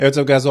Hey, what's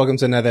up, guys? Welcome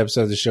to another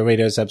episode of the show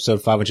radio. It's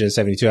episode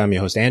 572. I'm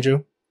your host,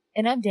 Andrew.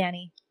 And I'm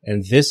Danny.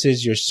 And this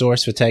is your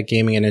source for tech,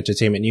 gaming, and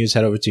entertainment news.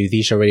 Head over to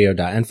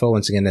theshowradio.info.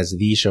 Once again, that's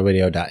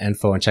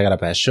theshowradio.info, and check out our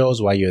past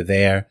shows while you're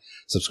there.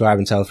 Subscribe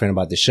and tell a friend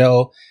about the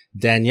show.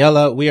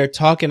 Daniella, we're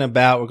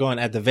going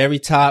at the very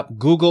top,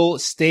 Google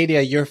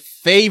Stadia, your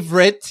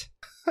favorite.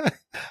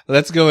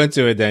 Let's go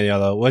into it,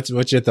 Daniella. What's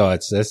your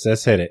thoughts?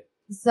 Let's hit it.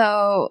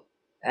 So,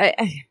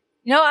 I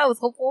was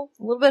hopeful,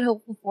 a little bit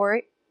hopeful for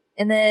it.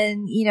 And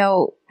then,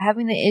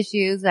 having the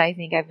issues I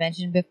think I've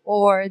mentioned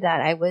before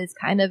that I was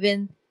kind of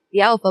in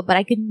the alpha, but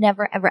I could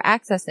never ever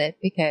access it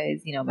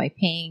because, my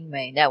ping,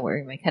 my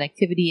network, my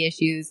connectivity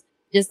issues,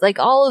 just like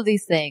all of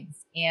these things.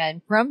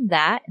 And from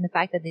that and the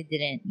fact that they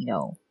didn't,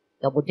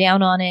 double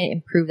down on it,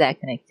 improve that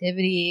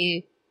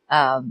connectivity,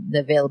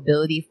 the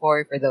availability for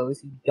it for those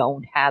who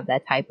don't have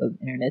that type of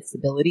internet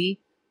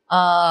stability.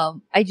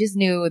 I just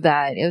knew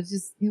that it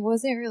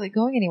wasn't really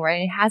going anywhere,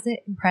 and it hasn't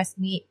impressed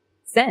me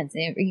since.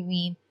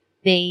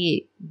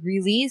 They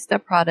released a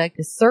product,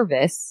 a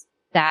service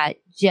that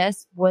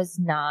just was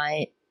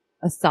not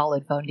a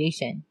solid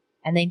foundation.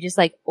 And they just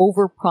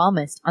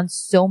overpromised on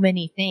so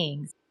many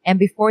things. And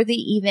before they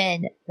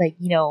even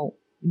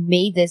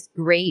made this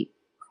great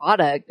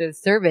product or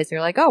service,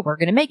 they're like, oh, we're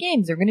going to make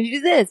games. We're going to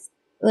do this.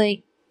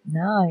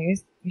 No, your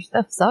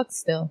stuff sucks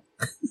still.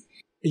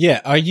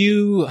 Yeah. I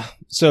know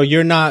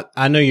you're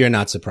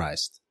not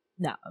surprised.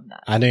 No, I'm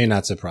not. I know you're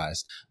not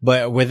surprised.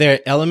 But were there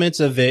elements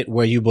of it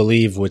where you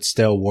believe would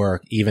still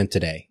work even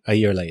today, a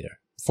year later,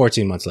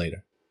 14 months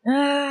later?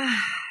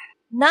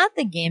 Not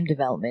the game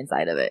development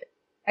side of it.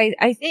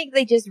 I think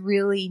they just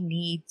really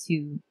need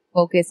to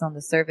focus on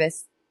the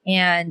service.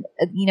 And,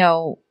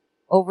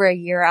 over a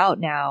year out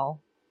now,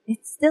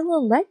 it's still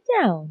a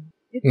letdown.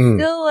 It's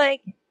still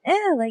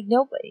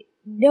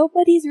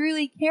nobody's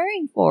really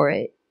caring for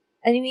it.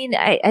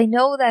 I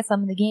know that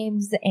some of the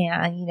games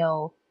and,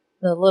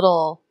 the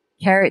little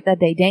carrot that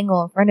they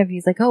dangle in front of you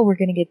is like, oh, we're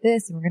going to get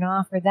this and we're going to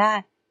offer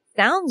that.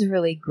 Sounds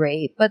really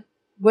great, but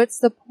what's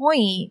the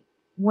point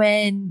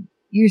when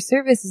your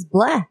service is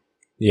blah?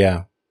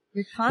 Yeah.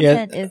 Your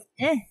content is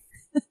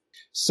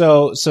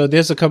So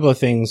there's a couple of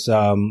things,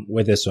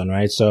 with this one,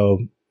 right? So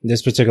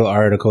this particular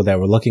article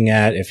that we're looking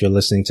at, if you're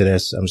listening to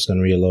this, I'm just going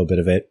to read a little bit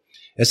of it.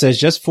 It says,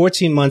 just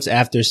 14 months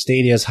after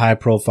Stadia's high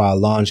profile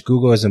launch,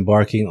 Google is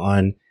embarking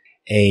on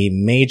a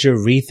major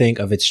rethink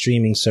of its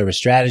streaming service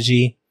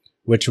strategy,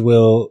 which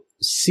will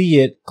see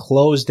it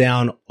close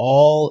down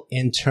all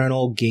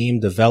internal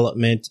game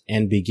development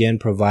and begin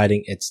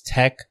providing its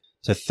tech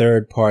to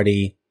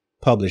third-party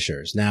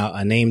publishers. Now,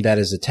 a name that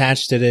is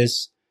attached to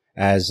this,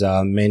 as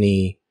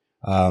many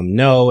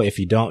know, if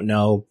you don't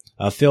know,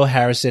 Phil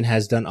Harrison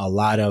has done a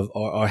lot of,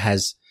 or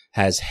has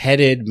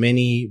headed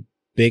many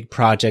big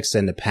projects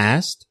in the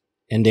past.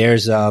 And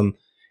there's,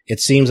 it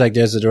seems like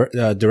there's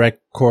a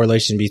direct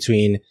correlation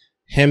between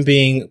him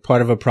being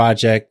part of a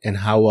project and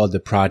how well the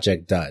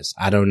project does.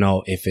 I don't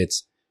know if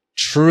it's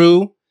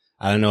true.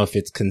 I don't know if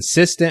it's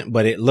consistent,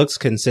 but it looks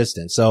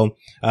consistent. So,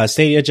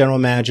 Stadia general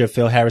manager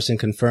Phil Harrison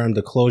confirmed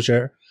the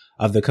closure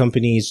of the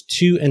company's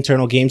 2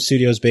 internal game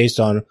studios based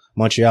on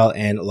Montreal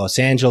and Los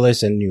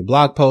Angeles in a new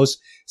blog post,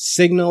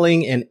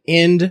 signaling an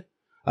end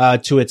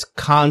to its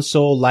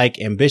console-like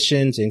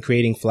ambitions in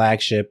creating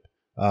flagship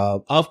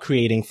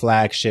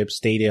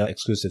Stadia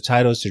exclusive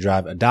titles to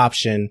drive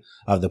adoption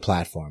of the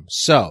platform.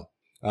 So,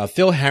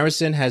 Phil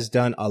Harrison has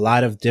done a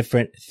lot of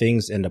different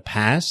things in the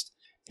past,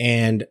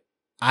 and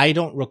I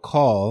don't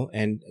recall,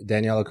 and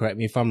Daniela, correct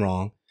me if I'm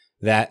wrong,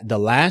 that the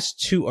last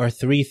 2 or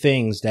 3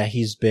 things that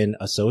he's been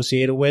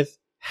associated with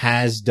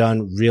has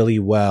done really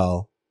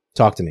well.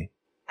 Talk to me.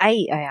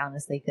 I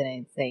honestly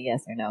couldn't say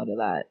yes or no to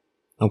that.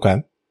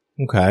 Okay.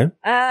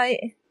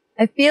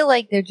 I feel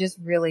like they're just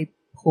really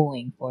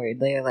pulling for it.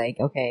 They're like,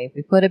 okay, if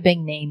we put a big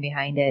name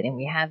behind it and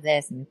we have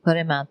this and we put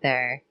him out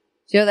there,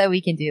 show that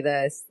we can do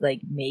this.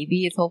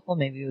 Maybe it's hopeful.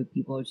 Maybe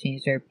people will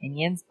change their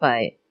opinions,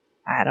 but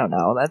I don't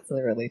know. That's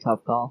a really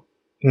tough call.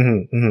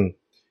 Mm-hmm.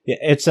 Yeah,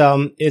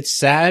 it's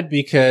sad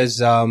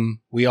because,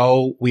 we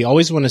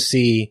always want to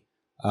see,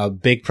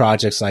 big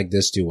projects like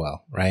this do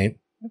well, right?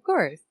 Of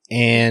course.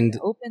 And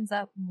it opens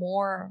up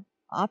more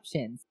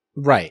options.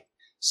 Right.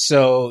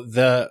 So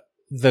the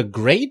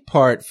great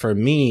part for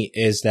me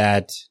is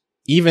that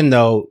even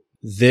though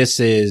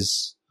this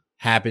is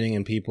happening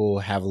and people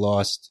have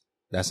lost,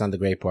 that's not the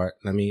great part.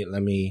 Let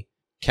me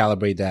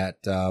calibrate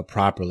that,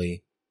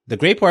 properly. The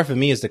great part for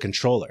me is the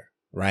controller,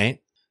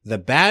 right? The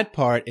bad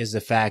part is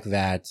the fact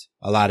that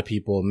a lot of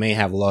people may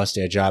have lost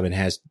their job and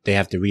they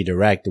have to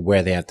redirect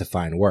where they have to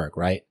find work,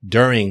 right?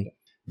 During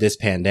this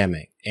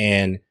pandemic.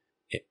 And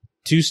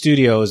 2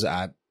 studios,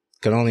 I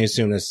can only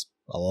assume there's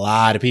a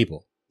lot of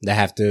people that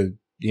have to,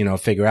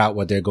 figure out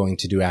what they're going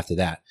to do after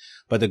that.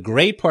 But the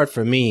great part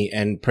for me,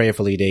 and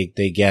prayerfully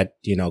they get,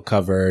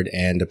 covered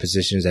and the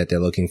positions that they're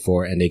looking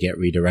for and they get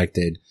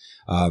redirected,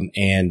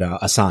 and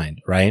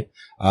assigned, right?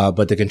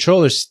 But the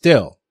controller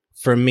still,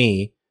 for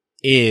me,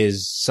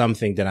 is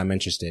something that I'm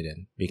interested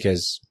in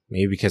because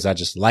maybe because I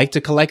just like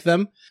to collect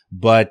them.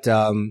 But,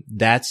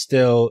 that's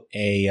still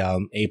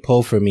a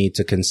pull for me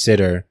to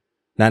consider,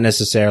 not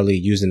necessarily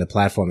using the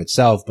platform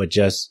itself, but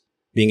just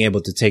being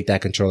able to take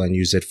that controller and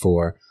use it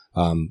for,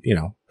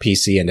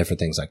 PC and different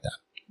things like that.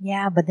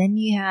 Yeah, but then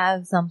you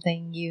have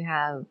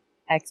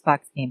Xbox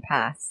Game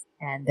Pass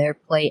and their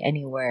Play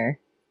Anywhere.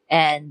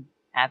 And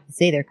I have to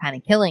say they're kind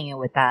of killing it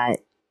with that.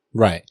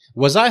 Right.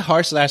 Was I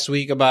harsh last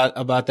week about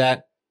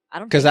that? I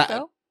don't think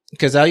so.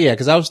 Cause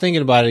I was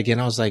thinking about it again.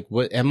 I was like,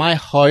 what, am I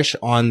harsh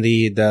on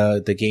the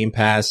Game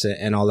Pass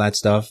and all that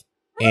stuff?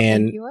 I don't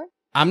And think you are.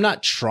 I'm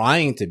not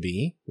trying to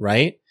be,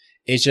 right?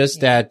 It's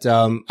just that,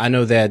 I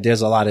know that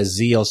there's a lot of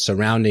zeal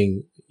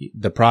surrounding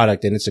the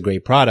product and it's a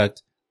great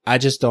product. I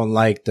just don't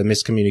like the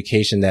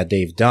miscommunication that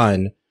they've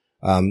done,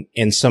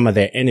 in some of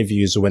their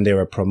interviews when they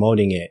were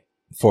promoting it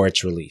for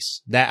its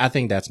release. I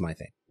think that's my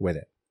thing with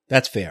it.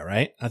 That's fair,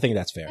 right? I think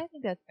that's fair. I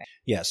think that's fair.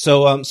 Yeah.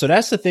 So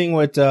that's the thing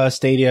with,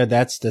 Stadia.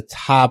 That's the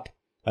top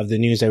of the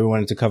news that we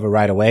wanted to cover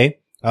right away.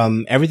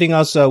 Everything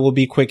else, will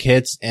be quick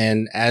hits.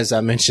 And as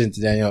I mentioned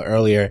to Danielle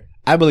earlier,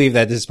 I believe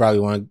that this is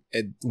probably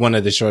one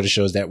of the shorter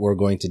shows that we're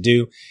going to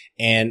do.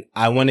 And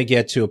I want to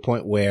get to a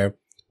point where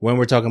when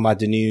we're talking about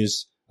the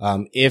news,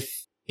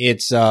 if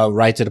it's,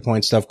 right to the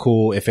point stuff,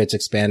 cool. If it's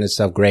expanded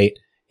stuff, great.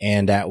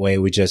 And that way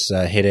we just,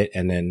 hit it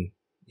and then,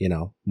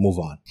 move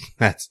on.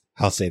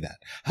 I'll say that.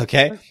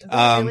 Okay.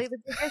 Really the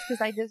biggest? Because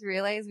I just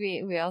realized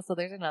we also,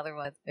 there's another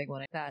one that's a big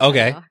one.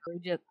 Okay.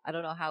 I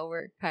don't know how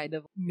we're kind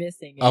of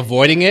missing it.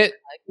 Avoiding it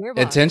Gearbox.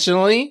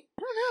 intentionally?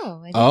 I don't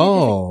know. I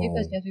think it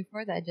was just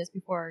before that, just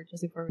before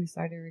we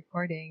started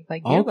recording.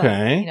 But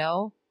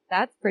Gearbox,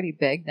 that's pretty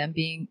big. Them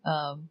being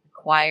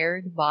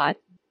bought.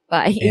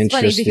 But it's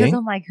funny because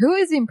I'm like, who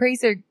is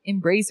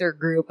Embracer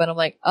Group? And I'm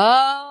like,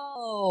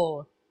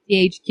 oh,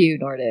 THQ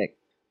Nordic.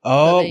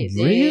 Oh, so they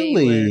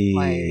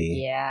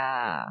really?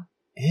 Yeah.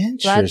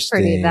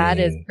 Interesting. So that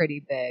is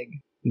pretty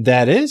big.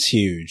 That is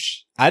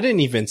huge. I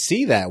didn't even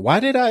see that. Why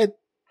didn't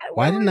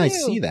I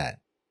see that?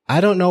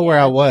 I don't know where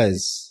I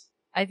was.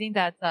 I think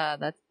that's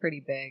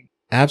pretty big.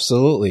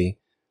 Absolutely.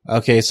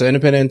 Okay. So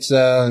independent,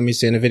 let me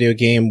see, in the video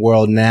game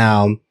world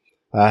now,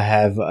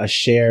 have a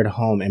shared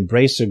home.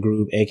 Embracer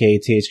Group, aka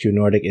THQ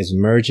Nordic, is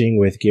merging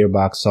with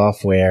Gearbox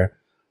Software,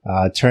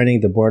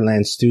 turning the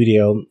Borderlands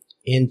studio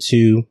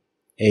into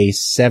a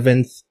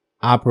seventh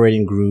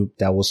operating group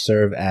that will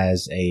serve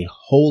as a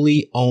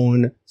wholly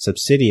owned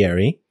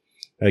subsidiary.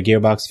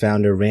 Gearbox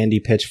founder Randy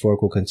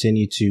Pitchfork will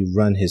continue to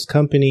run his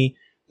company.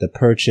 The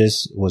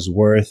purchase was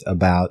worth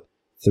about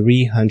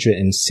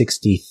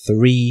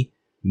 $363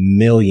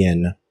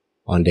 million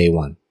on day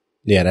one.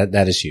 Yeah,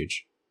 that is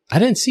huge. I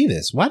didn't see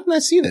this. Why didn't I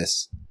see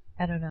this?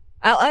 I don't know.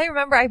 I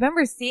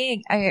remember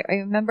seeing, I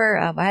remember,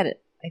 I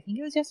think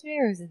it was yesterday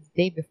or was it the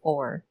day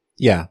before?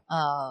 Yeah.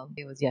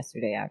 It was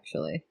yesterday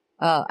actually.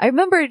 I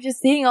remember just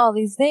seeing all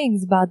these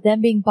things about them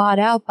being bought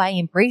out by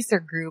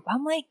Embracer Group.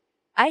 I'm like,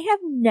 I have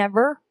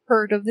never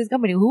heard of this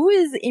company. Who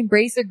is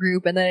Embracer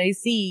Group? And then I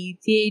see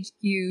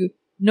THQ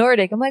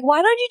Nordic. I'm like,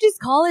 why don't you just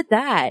call it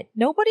that?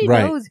 Nobody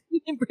knows who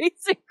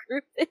Embracer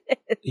Group is.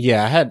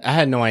 Yeah, I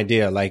had no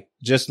idea. Like,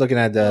 just looking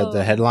at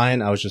the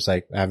headline, I was just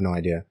like, I have no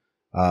idea,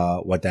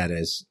 what that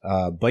is.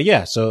 But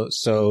yeah,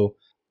 so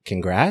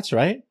congrats,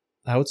 right?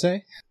 I would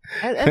say.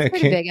 That's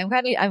pretty big.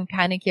 I'm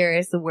kind of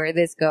curious of where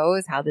this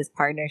goes, how this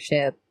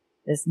partnership,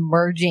 this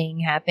merging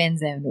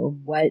happens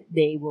and what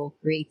they will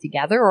create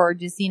together, or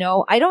just,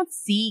 I don't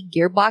see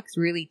Gearbox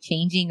really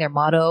changing their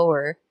motto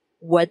or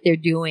what they're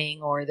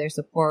doing or their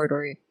support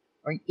or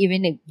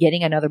even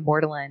getting another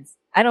Borderlands.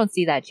 I don't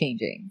see that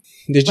changing.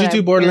 Did you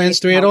do Borderlands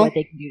 3 at all? What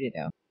they can do to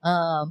know.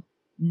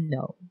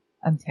 No,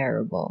 I'm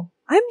terrible.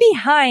 I'm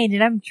behind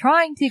and I'm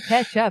trying to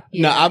catch up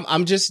here.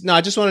 I just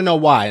want to know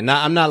why.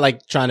 I'm not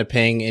like trying to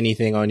ping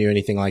anything on you or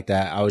anything like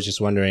that. I was just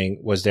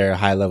wondering, was there a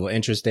high level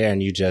interest there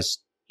and you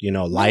just,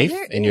 life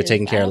and you're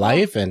taking care of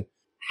life and.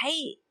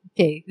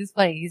 Okay, this is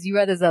funny because you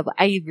read this up.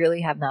 I really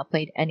have not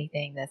played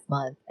anything this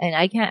month and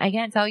I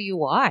can't tell you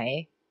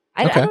why.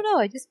 I don't know.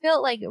 I just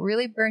felt like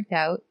really burnt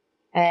out.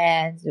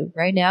 And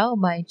right now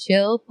my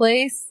chill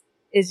place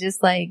is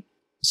just like.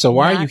 So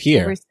why are you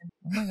here?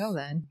 Oh my God,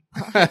 then.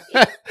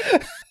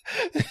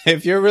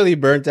 If you're really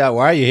burnt out,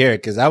 why are you here?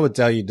 Because I would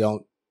tell you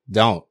don't.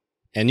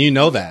 And you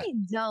know that. I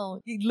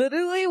don't.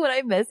 Literally, when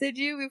I message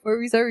you before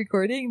we start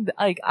recording,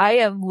 like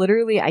I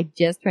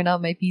just turned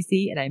on my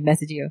PC and I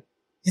message you.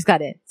 Just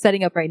got it.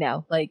 Setting up right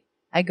now. Like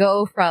I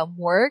go from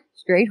work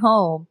straight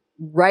home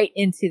right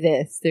into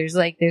this. There's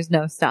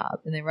no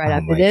stop. And then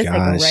after this, I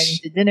go right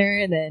into dinner.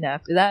 And then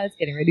after that, it's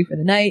getting ready for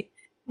the night.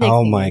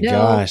 Oh my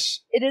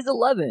gosh. It is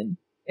 11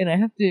 and I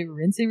have to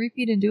rinse and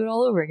repeat and do it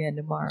all over again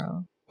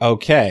tomorrow.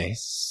 Okay.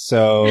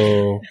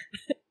 So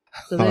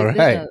all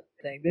right.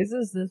 This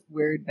is this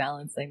weird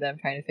balance thing that I'm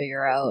trying to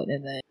figure out.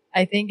 And then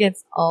I think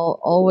it's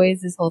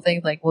always this whole thing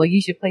of like, well,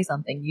 you should play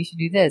something. You should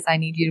do this. I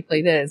need you to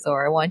play this,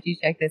 or I want you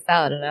to check this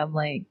out. And I'm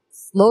like,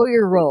 slow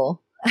your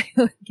roll. I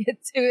will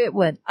get to it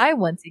when I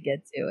want to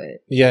get to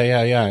it.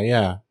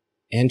 Yeah.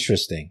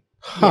 Interesting.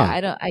 Huh.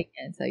 Yeah, I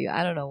can't tell you.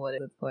 I don't know what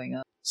is going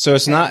on. So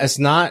it's not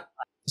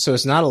So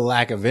it's not a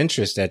lack of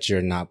interest that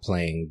you're not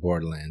playing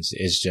Borderlands.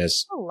 It's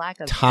just A lack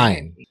of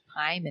time.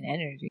 time and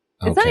energy.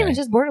 It's not even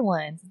just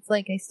Borderlands. It's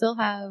like I still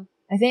have.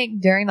 I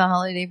think during the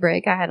holiday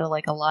break, I had a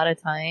lot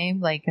of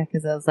time,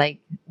 because I was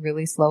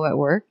really slow at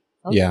work.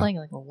 I was playing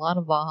a lot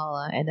of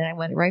Valhalla, and then I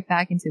went right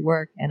back into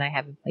work, and I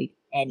haven't played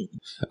any.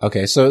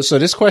 Okay, so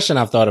this question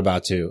I've thought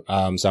about too. So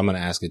I'm going to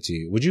ask it to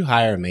you. Would you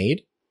hire a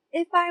maid?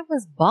 If I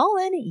was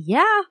balling,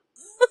 yeah.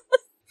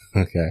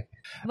 Okay.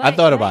 I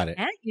thought about it.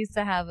 My aunt used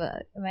to have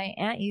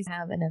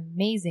an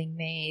amazing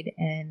maid,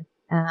 and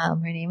her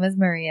name was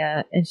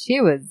Maria, and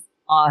she was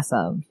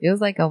awesome. She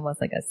was almost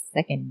like a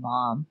second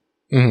mom.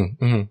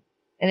 Mm-hmm, mm-hmm.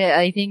 And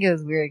I think it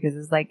was weird because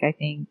it's I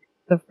think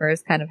the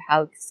first kind of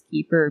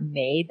housekeeper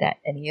maid that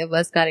any of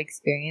us got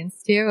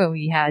experience to. And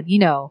we had,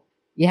 you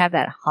have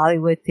that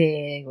Hollywood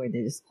thing where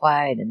they're just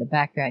quiet in the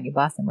background, you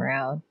boss them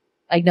around.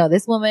 No,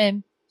 this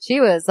woman, she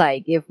was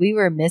if we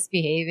were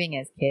misbehaving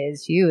as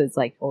kids, she was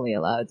fully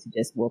allowed to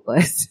just whoop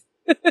us.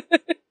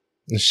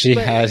 She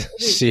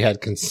had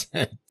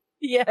consent.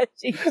 Yeah,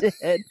 she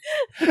did.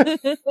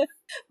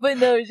 But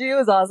no, she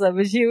was awesome.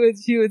 But she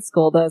would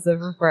scold us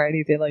for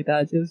anything like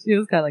that. She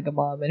was kind of like a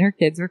mom, and her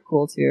kids were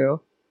cool too.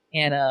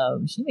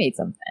 And she made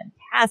some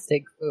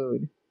fantastic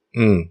food.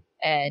 Mm.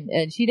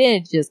 And she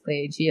didn't just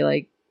clean. She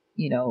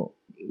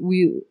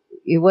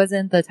it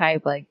wasn't the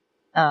type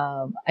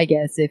I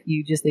guess if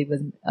you just leave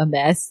a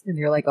mess and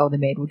you're oh, the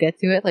maid will get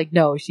to it.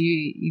 No, if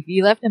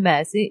you left a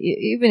mess,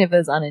 even if it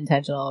was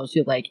unintentional,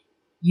 she'll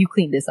you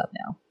clean this up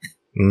now.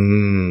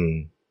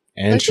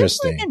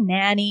 Interesting. Just a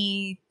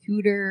nanny,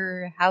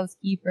 tutor,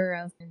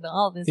 housekeeper,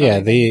 all this.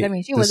 Yeah,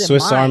 she wasn't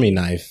Swiss Army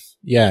knife.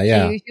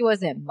 Yeah. She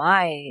wasn't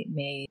my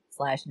maid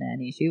 /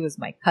 nanny. She was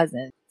my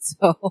cousin.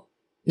 So.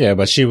 Yeah,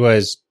 but she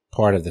was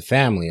part of the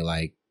family,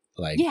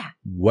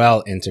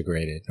 well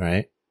integrated,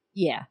 right?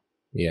 Yeah.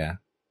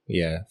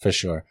 Yeah, for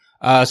sure.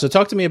 So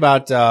talk to me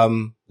about,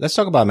 let's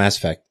talk about Mass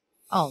Effect.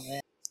 Oh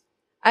man.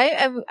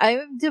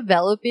 I'm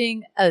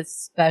developing a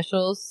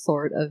special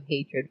sort of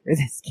hatred for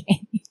this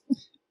game.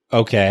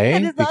 Okay.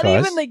 And it's not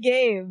even the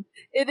game.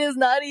 It is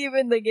not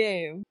even the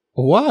game.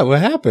 What? What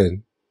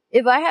happened?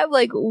 If I have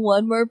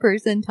one more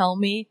person tell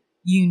me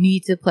you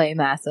need to play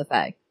Mass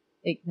Effect,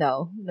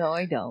 no,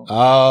 I don't.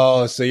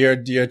 Oh, so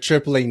you're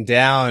tripling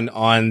down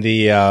on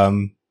the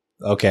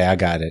okay, I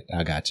got it.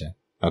 I gotcha.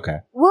 Okay.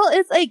 Well,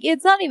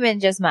 it's not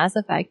even just Mass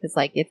Effect. It's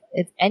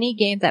it's any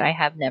game that I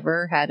have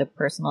never had a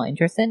personal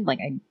interest in.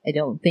 I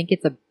don't think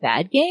it's a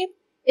bad game.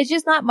 It's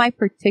just not my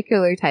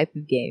particular type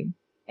of game.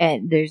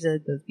 And there's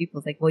those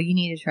people well, you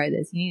need to try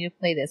this. You need to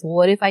play this. Well,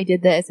 what if I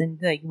did this? And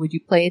would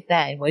you play it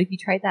then? What if you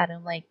tried that?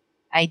 And I'm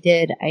I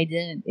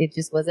didn't. It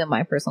just wasn't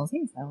my personal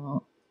taste.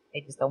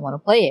 I just don't want to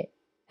play it.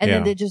 And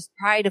then they just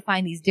try to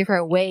find these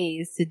different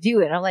ways to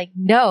do it. I'm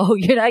no,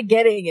 you're not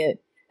getting it.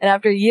 And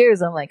after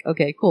years, I'm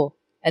okay, cool.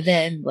 And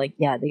then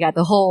they got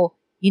the whole,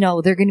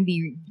 they're going to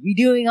be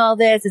redoing all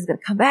this. It's going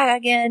to come back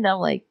again.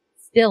 I'm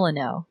still a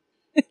no.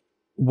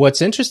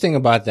 What's interesting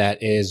about that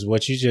is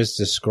what you just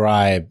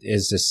described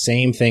is the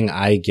same thing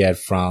I get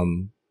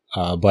from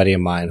a buddy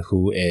of mine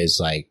who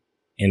is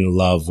in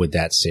love with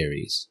that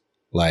series.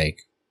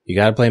 You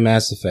got to play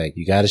Mass Effect.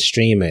 You got to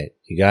stream it.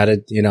 You got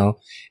to,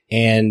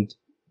 and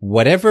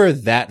whatever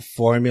that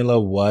formula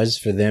was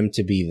for them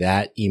to be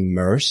that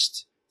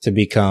immersed to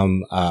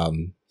become,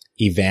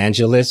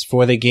 evangelists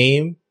for the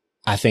game,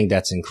 I think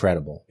that's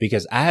incredible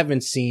because I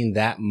haven't seen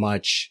that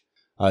much,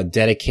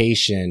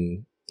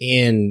 dedication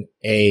in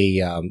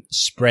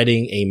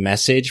spreading a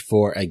message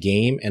for a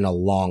game in a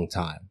long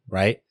time,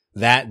 right?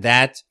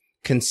 That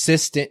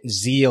consistent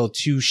zeal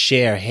to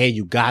share, hey,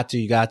 you got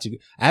to.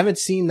 I haven't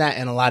seen that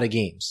in a lot of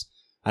games.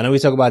 I know we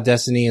talk about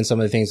Destiny and some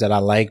of the things that I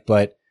like,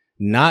 but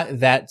not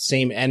that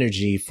same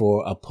energy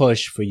for a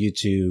push for you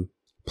to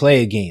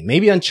play a game.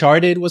 Maybe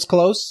Uncharted was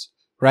close,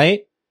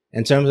 right?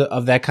 In terms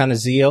of that kind of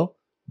zeal,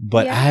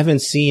 but I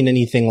haven't seen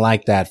anything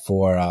like that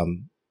for,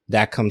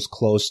 that comes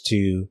close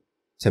to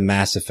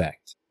Mass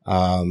Effect.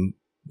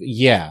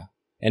 Yeah.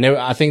 And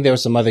I think there were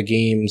some other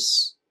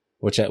games,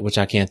 which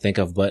I can't think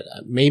of, but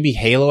maybe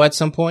Halo at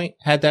some point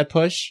had that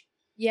push.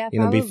 Yeah,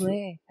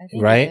 probably. I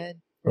think right? It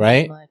did.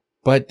 Right?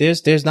 But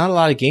there's not a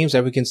lot of games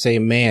that we can say,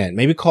 man,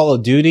 maybe Call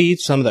of Duty,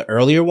 some of the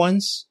earlier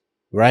ones,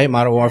 right?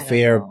 Modern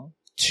Warfare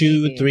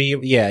 2,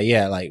 3.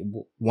 Yeah.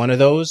 One of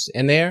those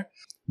in there.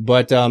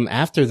 But,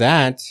 after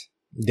that,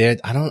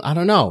 I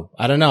don't know.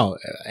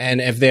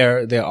 And if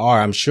there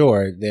are, I'm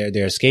sure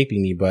they're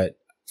escaping me, but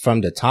from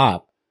the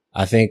top,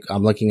 I think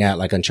I'm looking at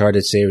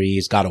Uncharted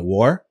series, God of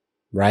War,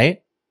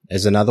 right?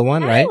 Is another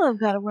one, right? I love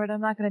God of War.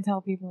 I'm not going to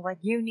tell people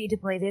you need to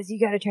play this. You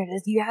got to try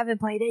this. You haven't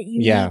played it. You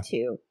need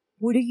to.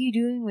 What are you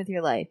doing with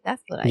your life?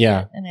 That's what I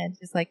get. And it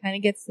just kind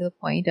of gets to the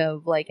point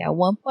of at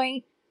one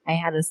point I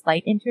had a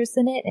slight interest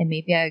in it and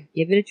maybe I'd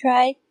give it a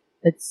try,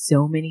 but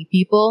so many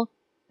people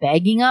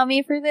begging on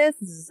me for this.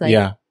 It's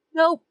just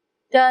nope,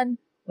 done.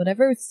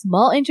 Whatever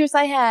small interest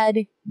I had,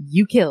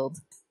 you killed.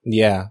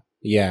 Yeah.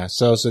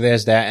 So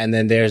there's that. And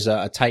then there's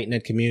a tight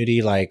knit community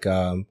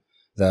the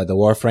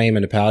Warframe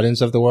and the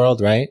Paladins of the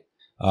world, right?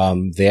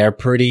 They're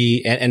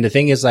pretty, and the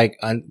thing is like,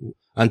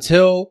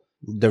 until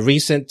the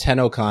recent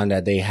TennoCon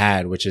that they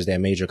had, which is their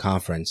major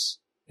conference,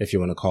 if you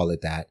want to call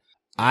it that,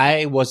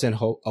 I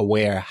wasn't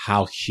aware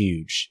how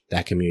huge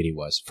that community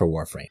was for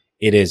Warframe.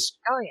 It is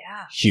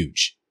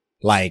huge,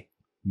 like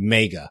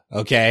mega.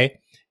 Okay.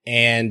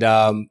 And,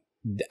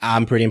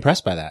 I'm pretty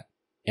impressed by that.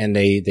 And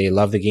they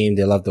love the game.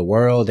 They love the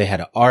world. They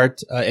had an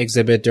art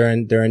exhibit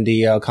during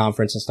the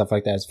conference and stuff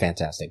like that. It's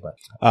fantastic.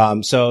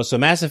 But, so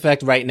Mass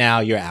Effect right now,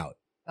 you're out.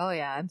 Oh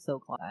yeah, I'm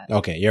so glad.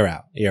 Okay, you're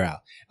out.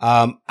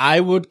 I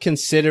would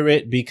consider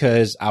it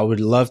because I would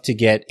love to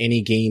get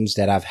any games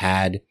that I've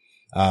had,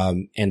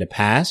 in the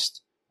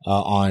past,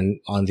 on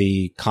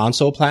the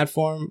console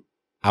platform.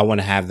 I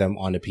want to have them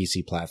on the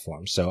PC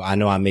platform. So I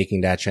know I'm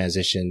making that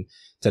transition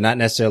to not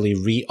necessarily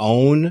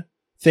re-own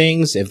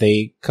things. If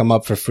they come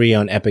up for free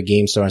on Epic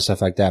Game Store and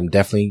stuff like that, I'm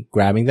definitely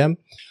grabbing them.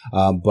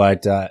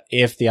 But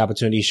if the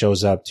opportunity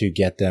shows up to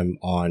get them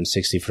on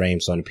 60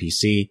 frames on the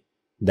PC,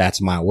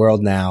 that's my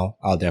world now.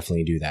 I'll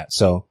definitely do that.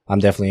 So I'm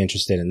definitely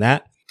interested in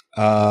that.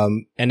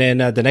 And then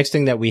the next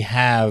thing that we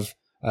have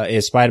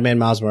is Spider-Man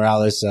Miles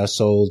Morales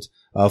sold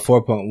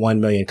 4.1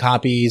 million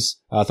copies.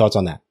 Thoughts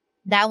on that?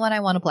 That one I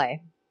want to play.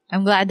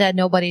 I'm glad that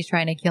nobody's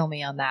trying to kill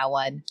me on that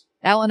one.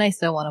 That one I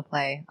still want to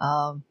play.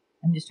 I'm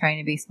just trying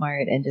to be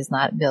smart and just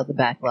not build the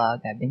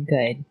backlog. I've been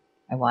good.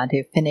 I want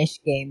to finish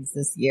games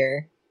this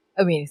year.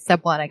 I mean,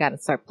 step one, I got to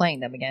start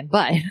playing them again.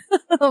 But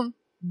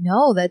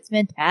no, that's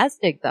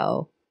fantastic,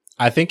 though.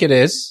 I think it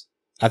is.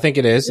 But go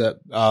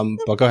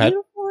ahead.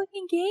 Beautiful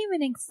looking game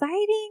and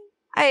exciting.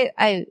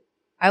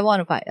 I want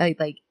to find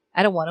like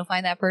I don't want to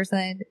find that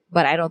person,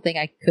 but I don't think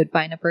I could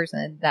find a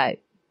person that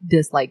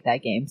disliked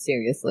that game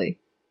seriously.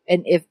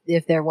 And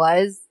if there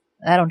was,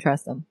 I don't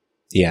trust them.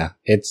 Yeah,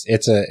 it's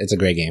a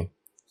great game.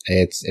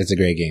 It's a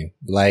great game.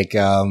 Like,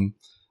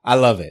 I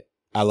love it.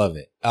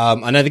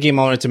 Another game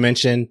I wanted to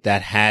mention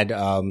that had,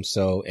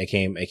 so it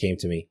came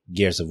to me,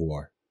 Gears of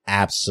War.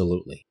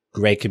 Absolutely.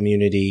 Great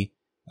community.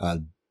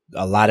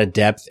 A lot of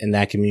depth in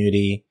that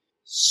community.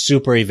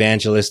 Super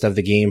evangelist of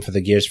the game for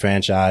the Gears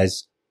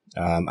franchise.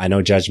 I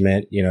know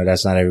Judgment,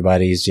 that's not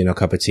everybody's,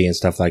 cup of tea and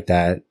stuff like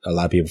that. A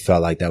lot of people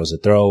felt like that was a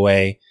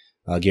throwaway.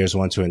 Gears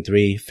 1, 2, and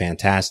 3,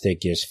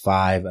 fantastic. Gears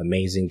 5,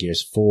 amazing.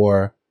 Gears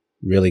 4,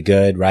 really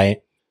good,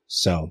 right?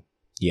 So,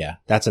 yeah,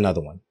 that's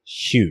another one.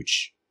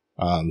 Huge.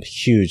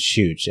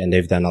 Huge. And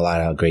they've done a lot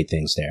of great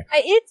things there.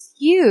 It's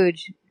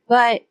huge,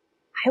 but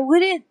I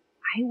wouldn't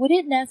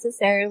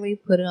necessarily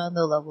put it on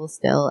the level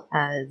still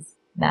as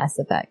Mass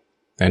Effect.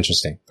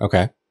 Interesting.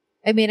 Okay.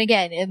 I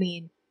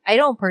mean, I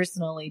don't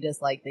personally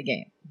dislike the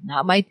game.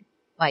 Not my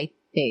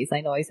taste.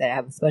 I know I said I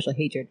have a special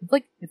hatred.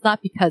 It's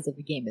not because of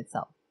the game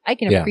itself. I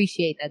can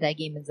appreciate that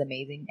game is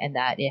amazing and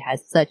that it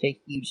has such a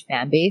huge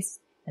fan base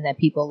and that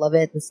people love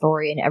it, the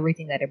story and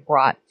everything that it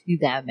brought to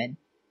them and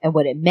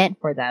what it meant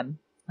for them.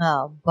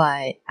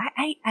 But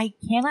I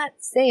cannot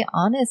say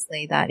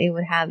honestly that it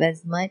would have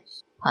as much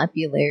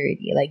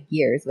popularity, like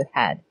Gears would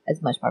have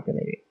as much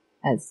popularity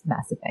as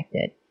Mass Effect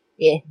did.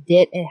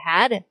 It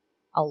had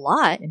a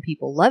lot and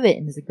people love it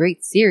and it's a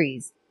great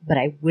series, but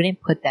I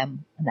wouldn't put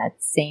them on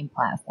that same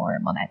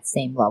platform, on that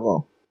same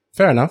level.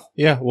 Fair enough.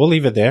 Yeah, we'll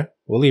leave it there.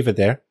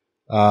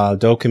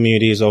 Dope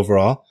communities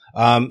overall.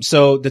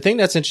 So the thing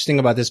that's interesting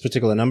about this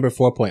particular number,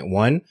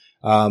 4.1,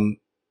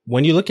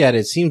 when you look at it,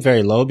 it seemed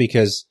very low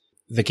because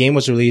the game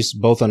was released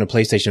both on the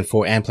PlayStation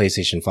 4 and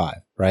PlayStation 5,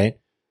 right?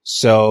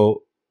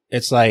 So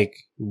it's like,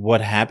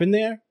 what happened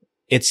there?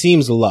 It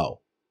seems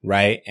low,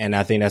 right? And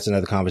I think that's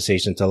another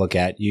conversation to look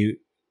at.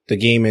 The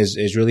game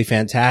is really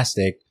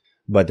fantastic,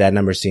 but that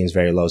number seems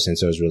very low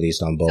since it was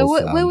released on both. So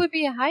what would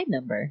be a high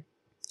number?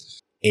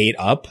 8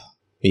 up?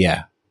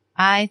 Yeah.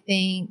 I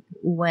think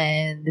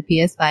when the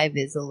PS5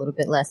 is a little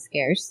bit less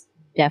scarce,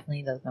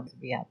 definitely those numbers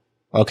would be up.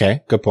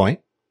 Okay. Good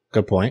point.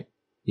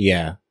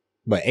 Yeah.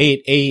 But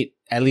 8,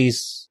 at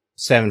least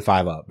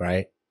 7.5 up,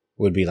 right?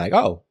 Would be like,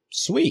 oh,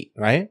 sweet,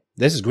 right?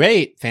 This is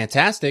great.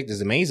 Fantastic. This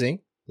is amazing.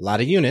 A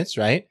lot of units,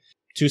 right?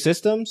 2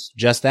 systems.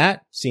 Just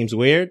that. Seems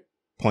weird.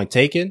 Point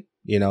taken.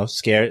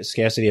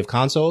 Scarcity of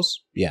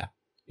consoles. Yeah.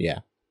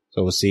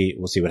 So we'll see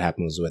what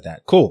happens with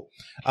that. Cool.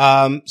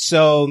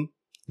 So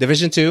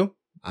Division 2,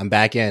 I'm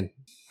back in.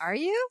 Are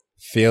you?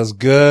 Feels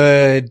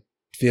good.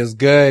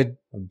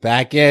 I'm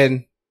back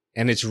in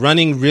and it's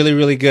running really,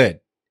 really good.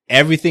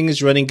 Everything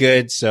is running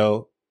good.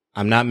 So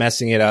I'm not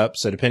messing it up.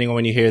 So depending on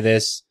when you hear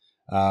this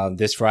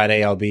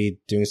Friday, I'll be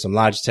doing some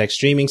Logitech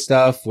streaming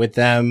stuff with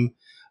them.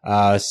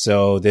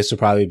 So this will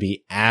probably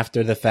be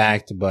after the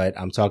fact, but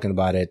I'm talking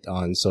about it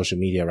on social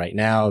media right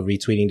now,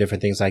 retweeting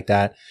different things like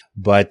that.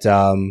 But,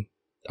 the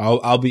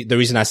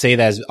reason I say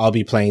that is I'll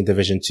be playing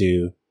Division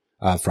 2,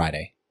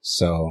 Friday.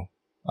 So,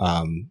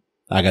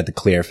 I got the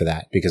clear for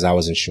that because I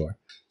wasn't sure.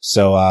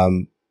 So,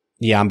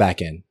 yeah, I'm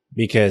back in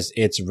because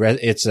it's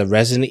a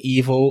Resident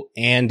Evil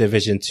and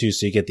Division 2.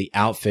 So you get the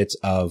outfits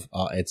of,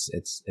 it's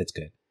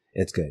good.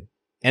 It's good.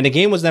 And the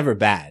game was never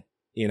bad.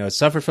 It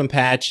suffered from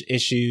patch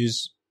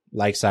issues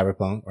like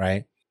Cyberpunk,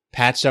 right?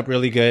 Patched up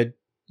really good,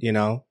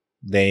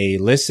 They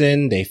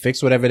listen. They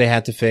fix whatever they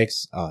had to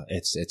fix. Oh,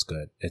 it's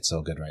good. It's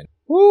so good right now.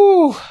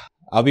 Woo!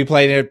 I'll be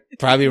playing it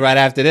probably right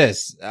after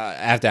this.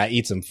 After I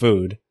eat some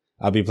food,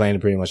 I'll be playing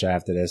it pretty much right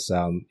after this.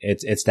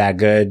 It's that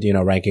good. You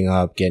know, ranking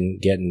up,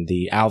 getting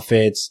the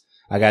outfits.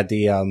 I got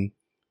the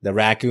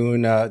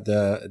raccoon,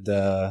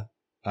 the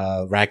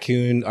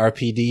raccoon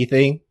RPD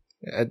thing,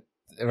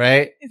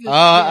 right?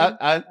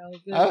 I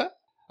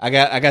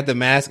got the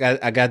mask.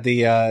 I got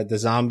the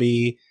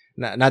zombie,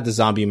 not the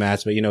zombie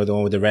mask, but you know, the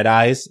one with the red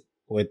eyes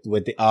with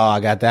I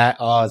got that.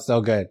 Oh, it's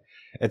so good.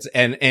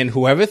 And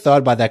whoever thought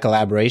about that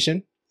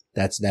collaboration,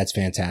 that's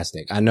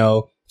fantastic. I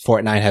know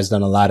Fortnite has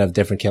done a lot of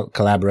different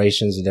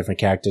collaborations of different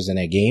characters in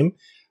their game,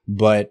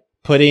 but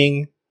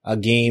putting a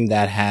game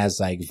that has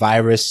like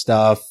virus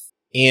stuff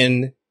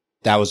in,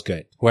 that was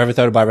good. Whoever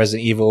thought about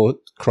Resident Evil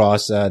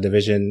cross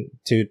Division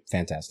 2,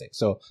 fantastic.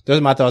 So those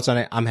are my thoughts on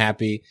it. I'm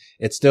happy.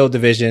 It's still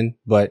Division,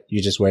 but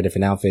you just wear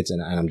different outfits,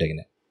 and I'm digging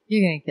it.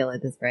 You're gonna kill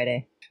it this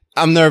Friday.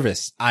 I'm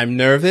nervous. I'm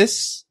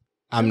nervous.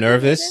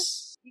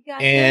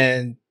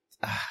 And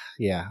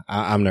yeah,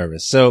 I'm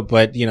nervous. So,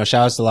 but you know,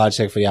 shout outs to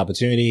Logitech for the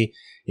opportunity.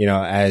 You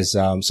know, as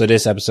so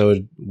this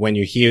episode, when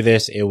you hear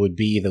this, it would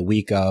be the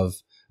week of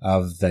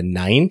the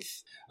 9th.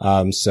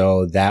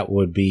 So that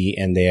would be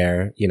in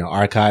their, you know,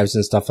 archives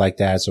and stuff like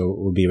that. So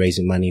we'll be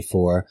raising money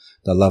for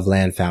the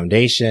Loveland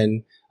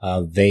Foundation.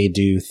 They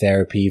do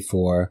therapy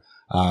for,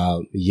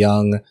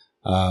 young,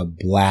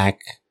 black,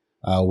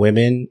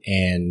 women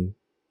and,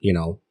 you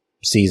know,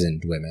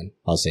 seasoned women.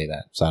 I'll say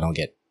that. So I don't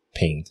get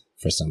pinged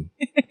for some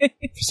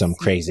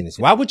craziness.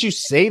 Why would you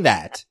say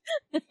that?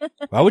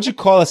 Why would you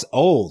call us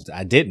old?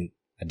 I didn't.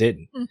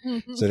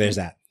 So there's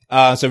that.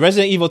 So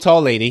Resident Evil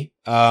tall lady,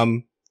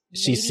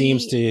 she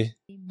seems to,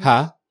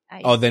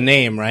 the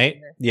name, right?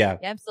 Yeah.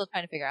 I'm still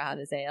trying to figure out how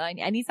to say it.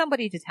 I need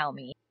somebody to tell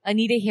me. I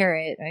need to hear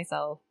it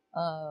myself.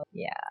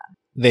 Yeah.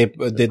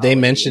 Did they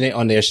mention it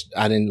on their,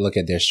 I didn't look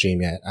at their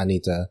stream yet. I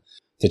need to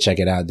check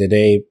it out. Did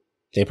they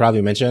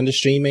probably mention on the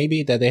stream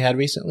maybe that they had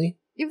recently?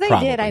 If they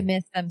did, I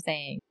missed them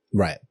saying.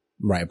 Right,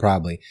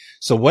 probably.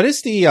 So what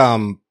is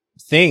the,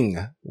 thing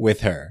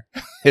with her?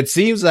 It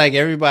seems like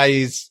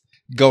everybody's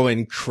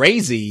going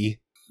crazy.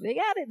 They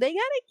got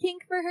a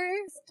kink for her,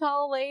 this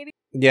tall lady.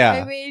 Yeah.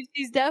 I mean,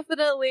 she's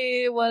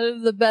definitely one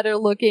of the better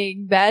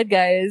looking bad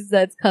guys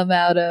that's come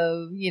out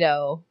of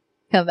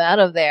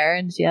there.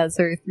 And she has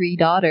her 3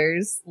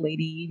 daughters.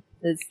 Lady,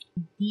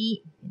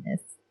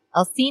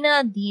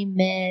 Alcina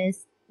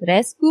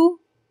Dimitrescu.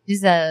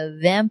 She's a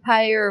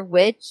vampire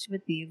witch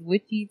with these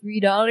witchy 3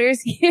 daughters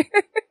here.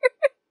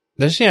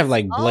 Does she have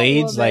like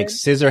blades, like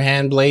scissor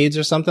hand blades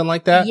or something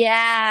like that?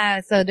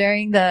 Yeah. So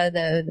during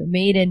the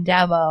maiden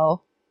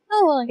demo,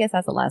 oh, well, I guess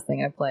that's the last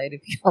thing I played,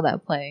 if you call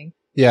that playing.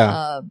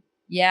 Yeah.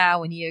 Yeah,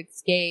 when you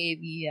escape,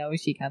 you know,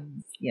 she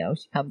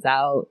comes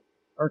out,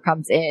 or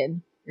comes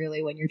in,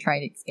 really, when you're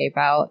trying to escape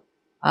out.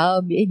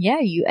 And yeah,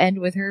 you end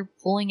with her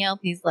pulling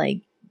out these,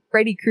 like,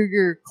 Freddy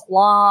Krueger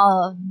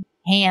claw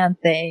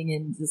hand thing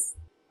and just,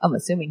 I'm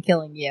assuming,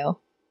 killing you.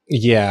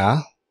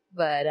 Yeah.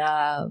 But,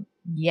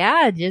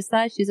 yeah, just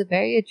that she's a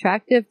very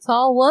attractive,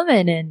 tall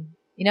woman, and,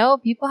 you know,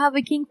 people have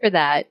a kink for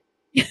that.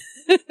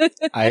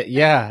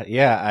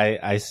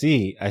 I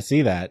see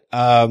that.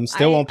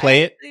 Still won't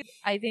play it.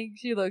 I think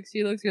she looks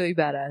really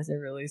badass and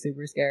really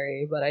super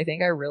scary, but I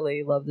think I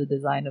really love the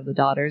design of the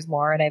daughters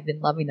more, and I've been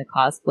loving the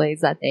cosplays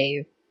that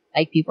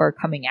people are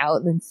coming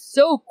out and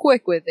so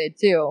quick with it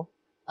too.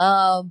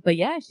 But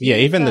yeah,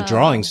 even the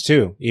drawings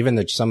too,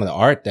 even some of the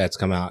art that's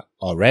come out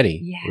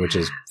already, which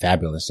is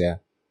fabulous. Yeah.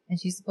 And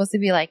she's supposed to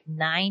be like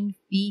 9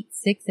 feet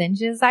 6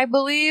 inches, I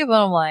believe.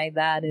 I'm like,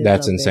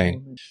 that's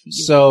insane.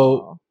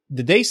 So,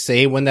 did they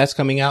say when that's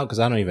coming out? Because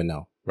I don't even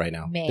know right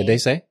now. May. Did they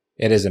say?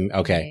 It is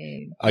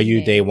okay. Are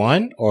you day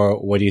one, or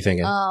what are you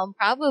thinking?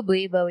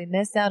 Probably, but we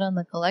missed out on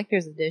the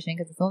collector's edition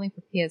because it's only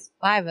for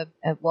PS5.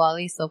 Well, at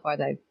least so far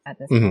that at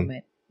this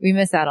moment, we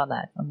missed out on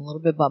that. I'm a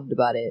little bit bummed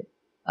about it.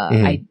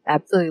 I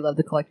absolutely love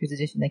the collector's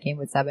edition that came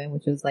with 7,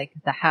 which was like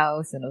the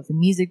house, and it was a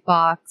music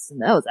box,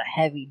 and that was a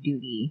heavy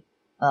duty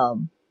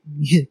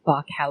music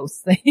box house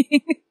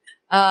thing.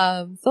 So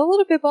a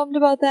little bit bummed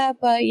about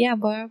that, but yeah,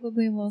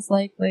 probably most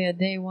likely a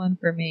day one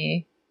for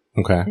me.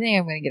 Okay. I think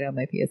I'm going to get it on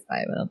my PS5.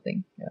 I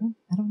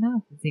don't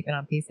know if it's even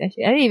on PC.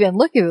 Actually, I didn't even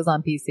look if it was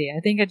on PC. I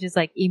think I just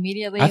like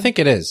immediately. I think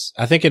it is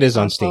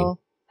on Steam.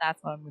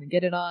 That's what I'm going to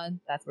get it on.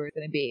 That's where it's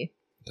going to be.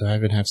 Do I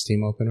even have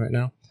Steam open right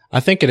now?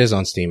 I think it is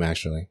on Steam,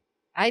 actually.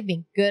 I've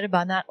been good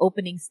about not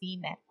opening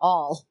Steam at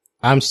all.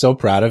 I'm so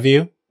proud of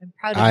you. I'm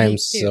proud of you too.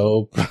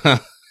 So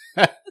proud.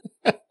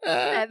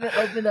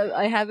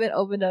 I haven't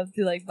opened up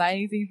to like buy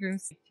anything for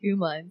 2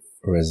 months.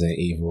 Resident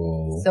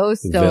Evil so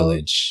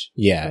Village.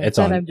 Yeah, it's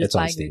on. I'm just it's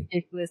on buying Steam.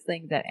 Ridiculous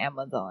things at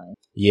Amazon.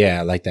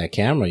 Yeah, like that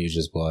camera you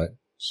just bought.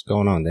 What's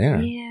going on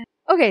there? Yeah.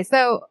 Okay,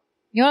 so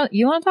you want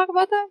to talk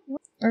about that?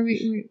 Or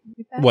we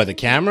what, the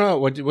camera?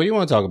 What do you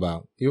want to talk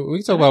about? We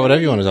can talk about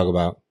whatever you want to talk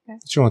about. Okay.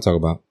 What you want to talk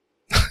about?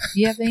 Do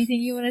you have anything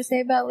you want to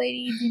say about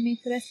Lady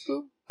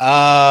Dimitrescu?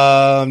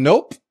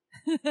 Nope.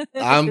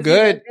 I'm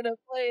good. I'm gonna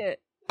play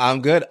it.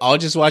 I'm good. I'll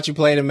just watch you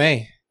play it in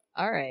May.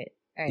 All right.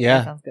 That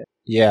Yeah. sounds good.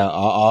 Yeah.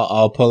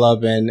 I'll pull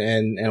up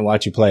and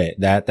watch you play it.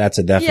 That's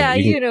a definite. Yeah,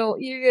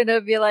 you're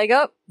gonna be like,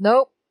 oh,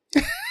 nope.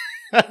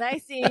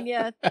 Nice seeing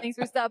you. Thanks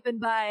for stopping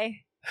by.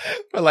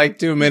 For like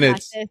 2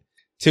 minutes.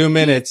 2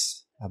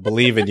 minutes. I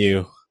believe in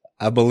you.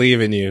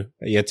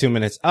 Yeah, 2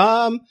 minutes.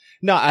 No,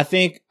 I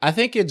think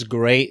it's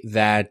great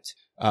that,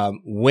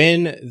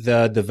 when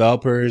the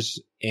developers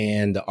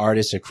and the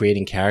artists are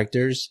creating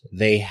characters,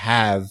 they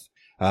have,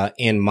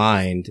 in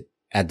mind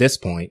at this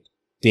point,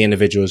 the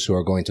individuals who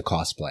are going to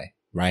cosplay,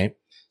 right?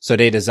 So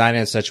they design it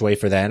in such a way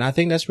for that. And I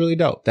think that's really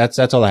dope. That's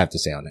all I have to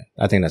say on it.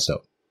 I think that's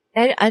dope.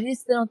 I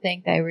just don't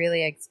think I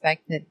really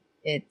expected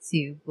it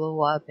to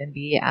blow up and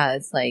be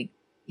as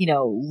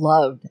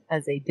loved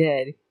as they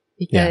did,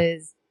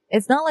 because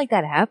it's not like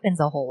that happens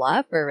a whole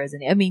lot for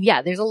Resident Evil. I mean,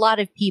 yeah, there's a lot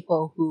of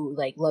people who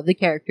love the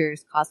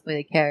characters, cosplay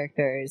the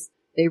characters,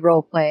 they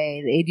role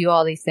play, they do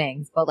all these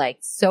things, but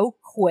so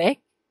quick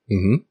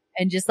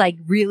and just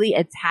really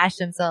attach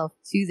themselves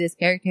to this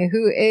character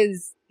who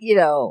is,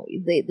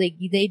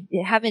 they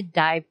haven't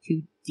dived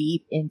too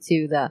deep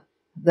into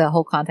the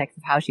whole context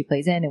of how she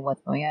plays in and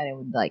what's going on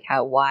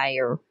and why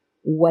or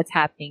what's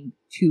happening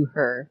to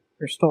her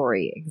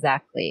story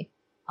exactly.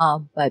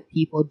 But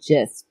people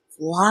just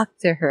flock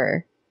to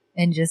her,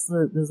 and just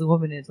this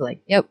woman is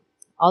yep,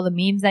 all the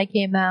memes that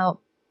came out,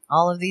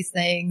 all of these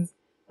things.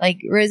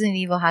 Resident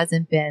Evil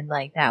hasn't been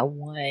that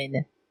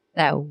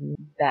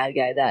bad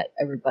guy that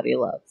everybody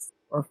loves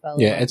or fell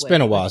in love it's with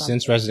been a while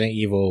since Resident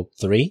Evil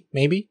 3,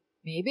 maybe?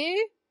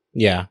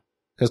 Yeah.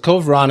 Because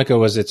Code Veronica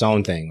was its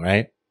own thing,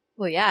 right?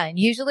 Well, yeah, and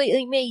usually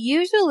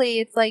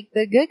it's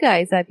the good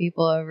guys that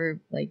people over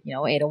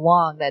Ada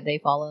Wong that they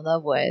fall in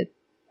love with,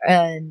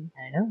 and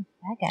I don't know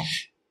that guy.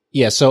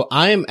 Yeah, so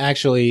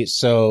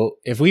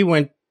if we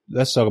went,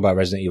 let's talk about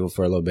Resident Evil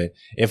for a little bit.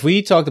 If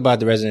we talked about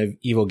the Resident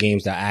Evil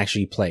games that I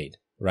actually played,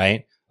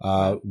 right?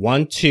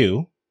 1,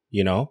 2,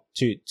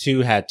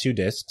 two had 2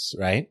 discs,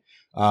 right?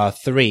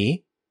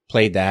 3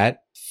 played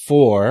that.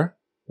 4,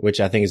 which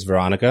I think is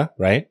Veronica,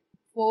 right?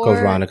 4 Code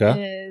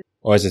Veronica,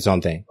 or is it its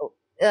own thing?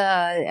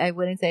 I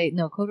wouldn't say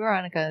no. Code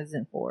Veronica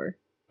isn't 4.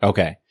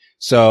 Okay,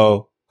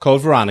 so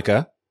Code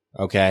Veronica,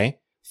 okay.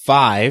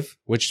 5,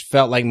 which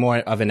felt like more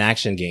of an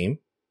action game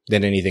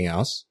than anything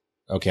else.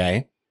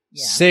 Okay.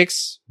 Yeah.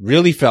 6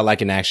 really felt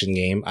like an action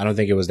game. I don't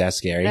think it was that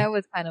scary. That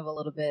was kind of a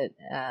little bit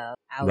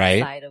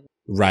outside of.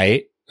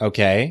 Right.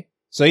 Okay.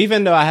 So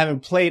even though I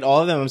haven't played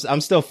all of them,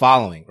 I'm still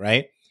following,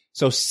 right?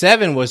 So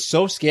 7 was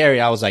so scary.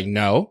 I was like,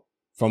 no,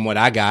 from what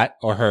I got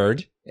or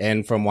heard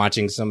and from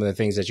watching some of the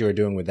things that you were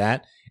doing with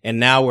that. And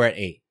now we're at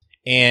 8.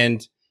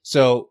 And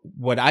so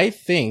what I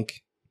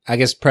think, I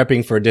guess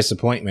prepping for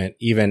disappointment,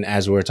 even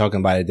as we're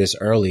talking about it this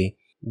early,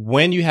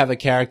 when you have a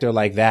character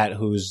like that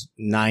who's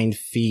 9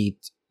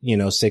 feet,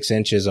 6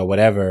 inches or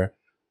whatever,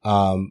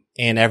 and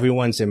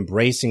everyone's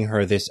embracing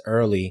her this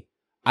early,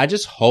 I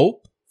just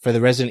hope for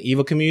the Resident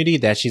Evil community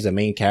that she's a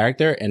main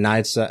character and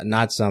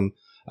not some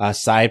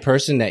side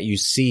person that you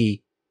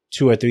see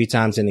 2 or 3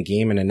 times in the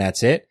game and then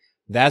that's it.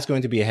 That's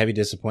going to be a heavy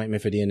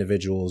disappointment for the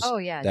individuals. Oh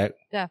yeah,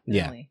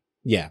 definitely.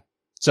 Yeah.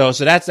 So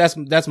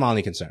that's my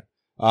only concern.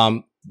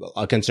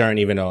 A concern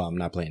even though I'm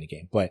not playing the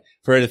game. But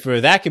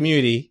for that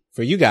community,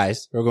 for you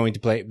guys who are going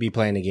to be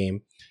playing the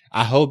game,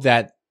 I hope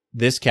that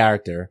this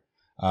character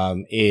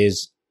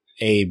is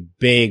a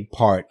big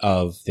part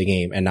of the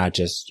game and not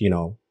just,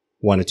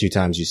 1 or 2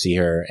 times you see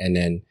her and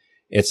then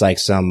it's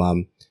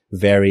some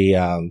very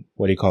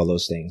what do you call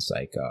those things?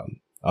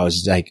 I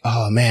was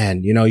oh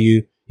man,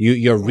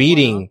 you're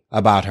reading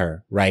about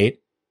her, right?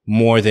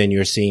 More than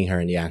you're seeing her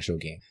in the actual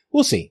game.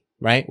 We'll see,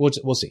 right?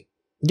 We'll see.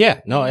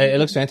 Yeah, no, it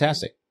looks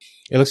fantastic.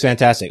 It looks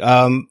fantastic.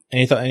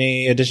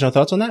 Any additional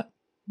thoughts on that?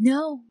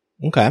 No.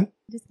 Okay. I'm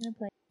just gonna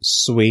play.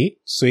 Sweet.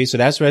 So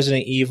that's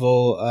Resident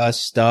Evil,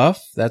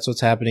 stuff. That's what's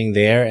happening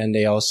there. And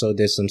they also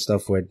did some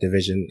stuff for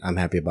Division. I'm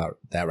happy about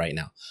that right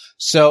now.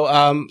 So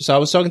I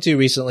was talking to you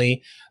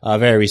recently,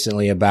 very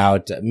recently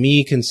about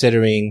me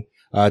considering,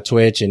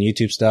 Twitch and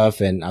YouTube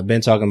stuff. And I've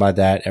been talking about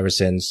that ever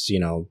since,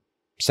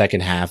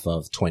 second half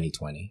of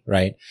 2020,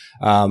 right?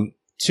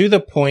 To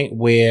the point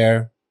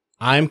where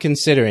I'm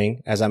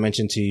considering, as I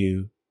mentioned to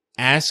you,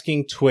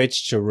 asking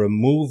Twitch to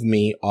remove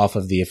me off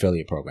of the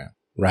affiliate program,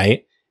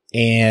 right?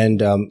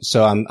 And,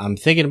 so I'm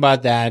thinking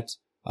about that.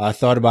 I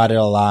thought about it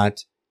a lot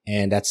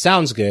and that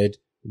sounds good,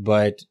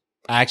 but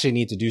I actually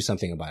need to do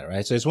something about it,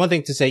 right? So it's one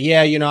thing to say,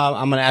 yeah,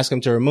 I'm going to ask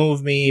them to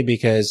remove me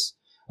because,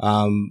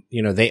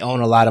 they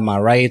own a lot of my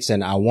rights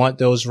and I want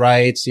those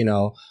rights.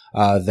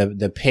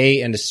 The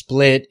pay and the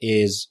split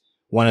is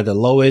one of the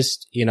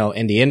lowest,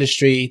 in the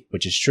industry,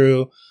 which is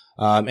true.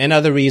 And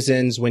other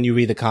reasons when you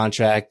read the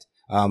contract,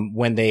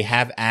 when they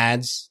have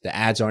ads, the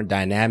ads aren't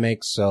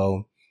dynamic.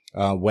 So,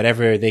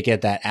 whatever they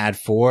get that ad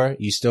for,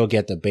 you still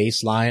get the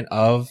baseline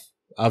of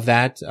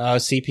that,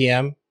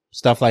 CPM,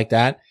 stuff like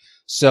that.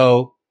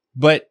 So,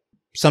 but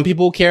some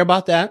people care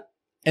about that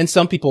and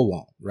some people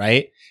won't,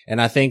 right? And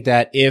I think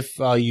that if,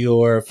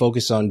 you're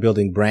focused on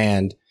building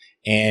brand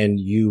and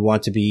you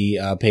want to be,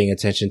 paying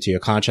attention to your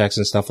contracts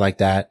and stuff like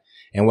that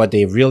and what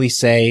they really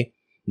say,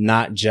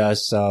 not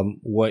just,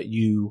 what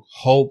you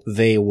hope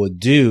they would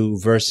do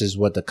versus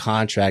what the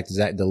contract is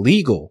at the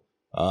legal,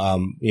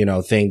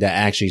 thing that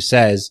actually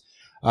says,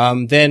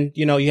 then,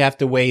 you have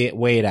to weigh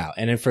it out.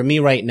 And then for me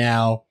right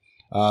now,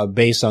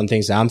 based on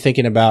things that I'm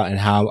thinking about and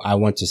how I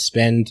want to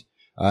spend,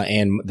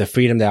 and the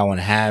freedom that I want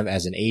to have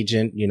as an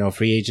agent,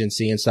 free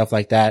agency and stuff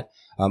like that.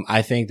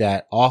 I think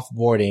that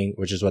offboarding,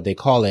 which is what they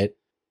call it,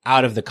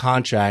 out of the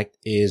contract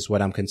is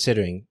what I'm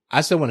considering.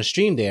 I still want to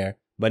stream there,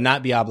 but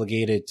not be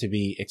obligated to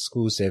be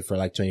exclusive for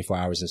like 24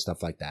 hours and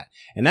stuff like that.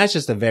 And that's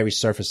just a very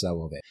surface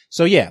level of it.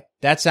 So yeah,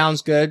 that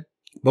sounds good.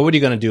 But what are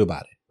you going to do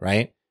about it?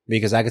 Right?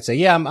 Because I could say,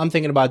 yeah, I'm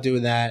thinking about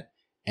doing that.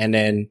 And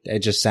then it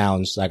just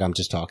sounds like I'm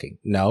just talking.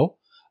 No.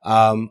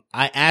 I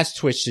asked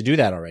Twitch to do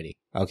that already.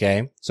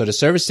 Okay. So the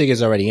service stick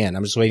is already in.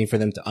 I'm just waiting for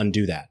them to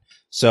undo that.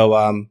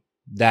 So,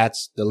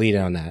 that's the lead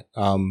on that.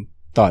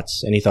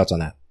 Thoughts? Any thoughts on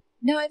that?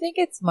 No, I think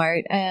it's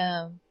smart.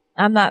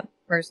 I'm not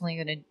personally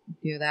going to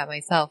do that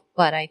myself,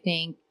 but I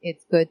think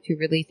it's good to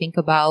really think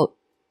about,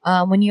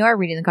 when you are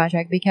reading the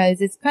contract,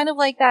 because it's kind of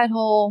like that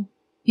whole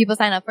people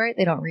sign up for it.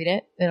 They don't read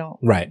it. They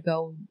don't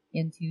go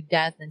into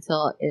depth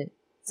until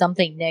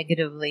something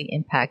negatively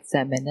impacts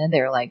them. And then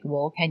they're like,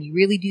 well, can you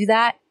really do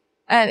that?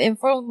 And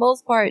for the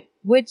most part,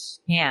 which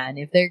can,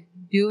 if they're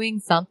doing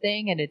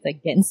something and it's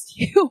against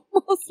you,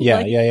 most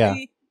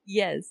likely,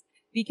 yes.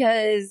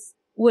 Because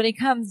when it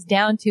comes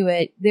down to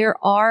it, there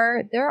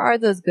are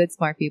those good,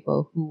 smart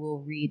people who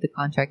will read the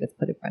contract that's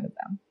put in front of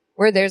them.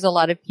 Where there's a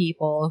lot of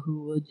people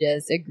who will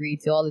just agree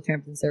to all the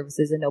terms and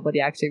services and nobody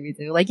actually reads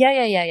it. They're like,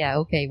 yeah.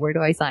 Okay, where do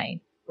I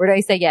sign? Where do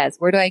I say yes?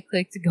 Where do I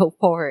click to go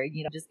forward?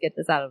 Just get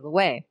this out of the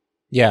way.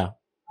 Yeah.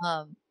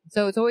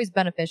 So it's always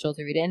beneficial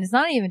to read it. And it's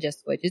not even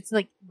just Twitch. It's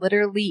like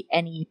literally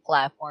any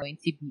platform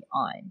to be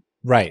on.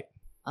 Right.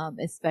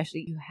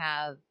 Especially you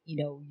have,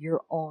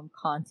 your own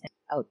content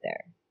out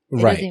there.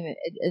 Right.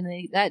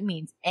 And that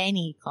means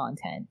any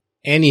content.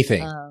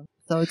 Anything.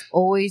 So it's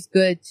always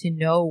good to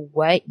know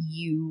what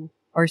you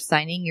are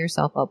signing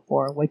yourself up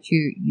for, what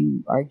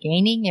you are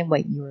gaining and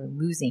what you are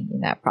losing in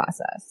that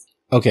process.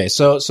 Okay.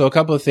 So a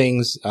couple of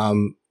things.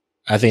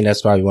 I think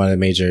that's probably one of the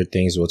major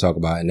things we'll talk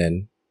about, and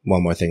then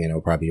one more thing and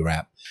it'll probably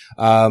wrap.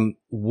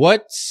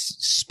 What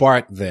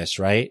sparked this,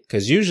 right?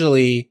 Because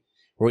usually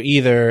we're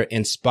either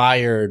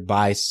inspired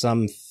by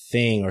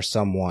something or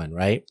someone,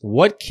 right?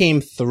 What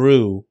came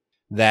through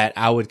that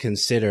I would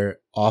consider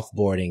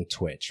offboarding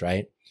Twitch,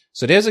 right?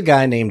 So there's a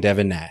guy named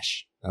Devin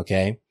Nash,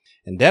 okay?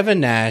 And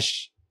Devin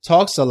Nash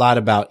talks a lot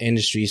about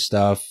industry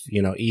stuff,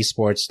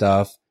 esports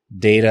stuff,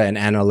 data and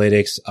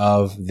analytics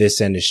of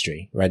this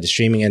industry, right? The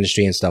streaming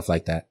industry and stuff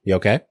like that. You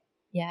okay?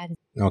 Yeah.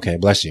 Okay.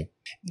 Bless you.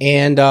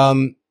 And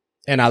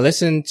I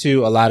listen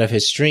to a lot of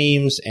his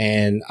streams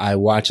and I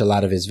watch a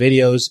lot of his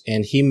videos,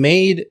 and he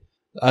made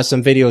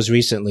some videos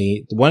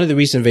recently. One of the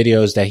recent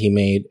videos that he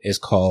made is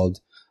called,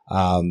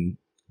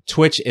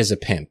 Twitch is a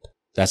Pimp.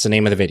 That's the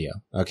name of the video.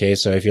 Okay.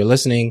 So if you're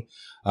listening,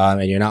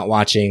 and you're not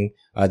watching,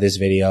 this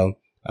video,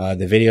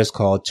 the video is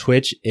called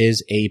Twitch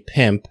is a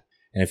Pimp.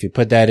 And if you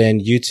put that in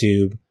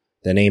YouTube,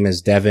 the name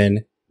is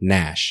Devin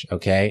Nash.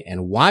 Okay.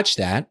 And watch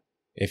that.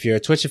 If you're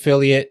a Twitch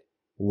affiliate,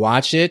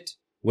 watch it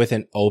with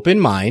an open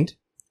mind.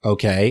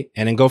 Okay.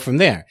 And then go from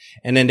there.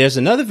 And then there's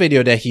another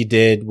video that he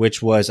did,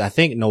 which was, I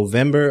think,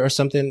 November or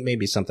something,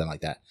 maybe something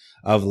like that,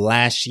 of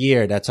last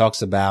year, that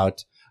talks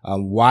about,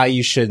 why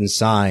you shouldn't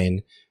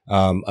sign,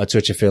 a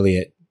Twitch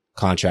affiliate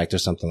contract or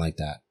something like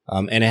that.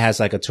 And it has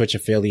like a Twitch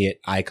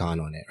affiliate icon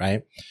on it,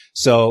 right?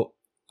 So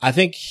I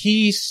think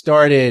he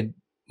started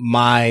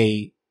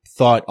my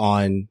thought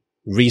on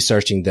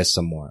researching this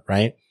some more,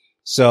 right?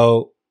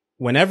 So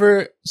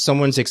whenever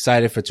someone's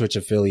excited for Twitch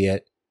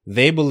affiliate,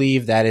 they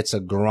believe that it's a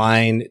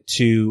grind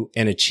to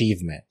an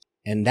achievement.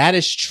 And that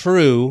is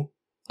true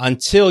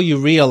until you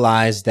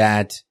realize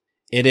that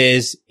it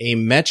is a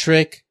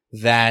metric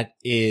that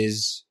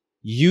is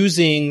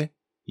using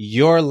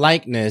your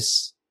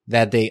likeness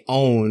that they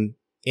own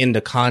in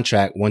the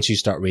contract once you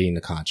start reading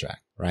the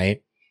contract,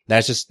 right?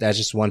 That's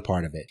just one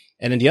part of it.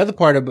 And then the other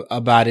part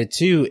about it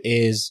too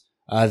is,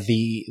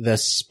 the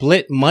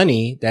split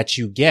money that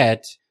you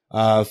get,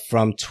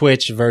 from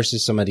Twitch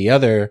versus some of the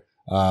other,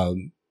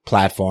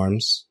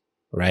 platforms,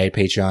 right?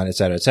 Patreon,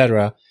 et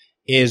cetera,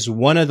 is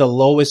one of the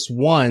lowest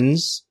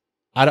ones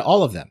out of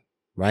all of them,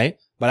 right?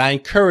 But I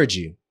encourage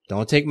you,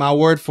 don't take my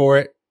word for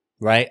it,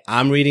 right?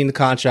 I'm reading the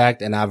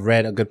contract and I've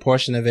read a good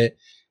portion of it.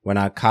 When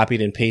I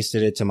copied and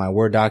pasted it to my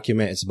Word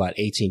document, it's about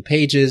 18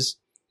 pages.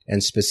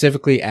 And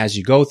specifically, as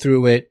you go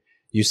through it,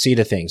 you see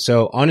the thing.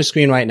 So on the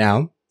screen right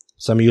now,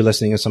 some of you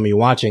listening and some of you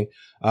watching,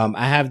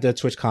 I have the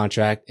Twitch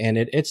contract, and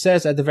it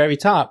says at the very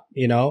top,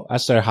 I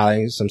started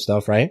highlighting some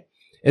stuff, right?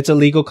 It's a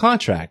legal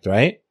contract,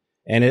 right?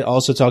 And it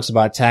also talks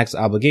about tax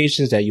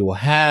obligations that you will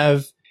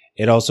have.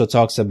 It also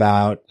talks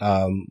about,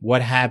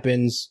 what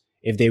happens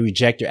if they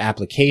reject your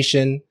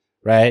application,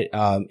 right?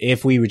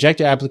 If we reject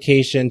your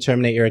application,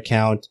 terminate your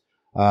account,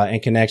 in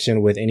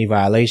connection with any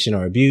violation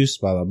or abuse,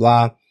 blah, blah,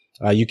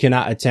 blah. You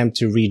cannot attempt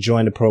to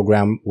rejoin the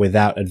program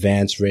without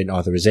advance written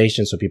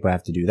authorization. So people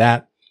have to do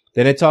that.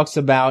 Then it talks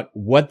about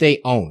what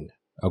they own.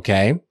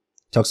 Okay.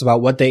 Talks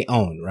about what they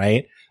own,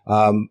 right?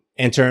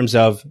 In terms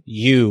of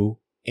you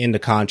in the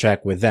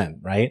contract with them,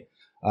 right?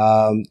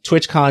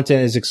 Twitch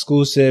content is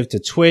exclusive to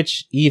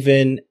Twitch,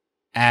 even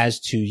as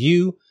to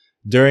you.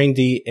 During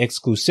the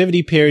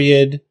exclusivity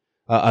period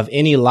of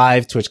any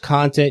live Twitch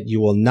content, you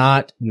will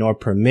not nor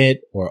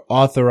permit or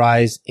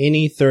authorize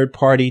any third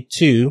party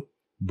to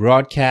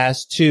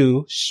broadcast,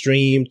 to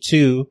stream,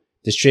 to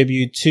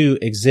distribute, to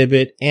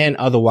exhibit, and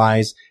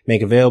otherwise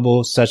make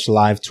available such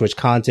live Twitch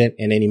content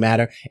in any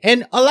matter.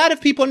 And a lot of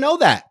people know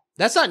that.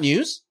 That's not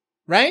news,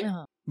 right?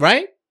 Uh-huh.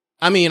 Right?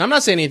 I mean, I'm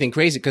not saying anything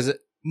crazy because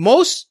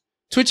most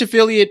Twitch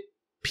affiliate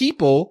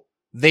people,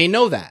 they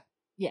know that.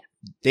 Yeah.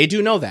 They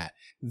do know that.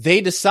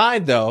 They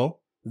decide though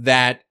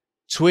that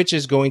Twitch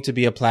is going to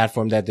be a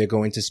platform that they're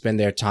going to spend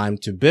their time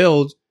to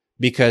build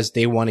because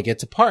they want to get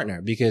to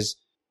partner, because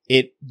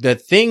the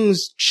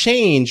things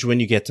change when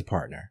you get to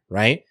partner,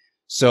 right?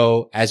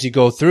 So as you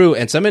go through,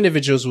 and some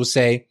individuals will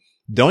say,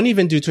 don't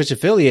even do Twitch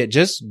affiliate,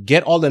 just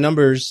get all the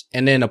numbers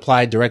and then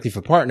apply directly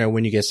for partner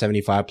when you get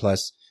 75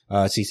 plus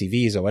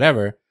CCVs or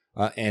whatever.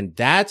 And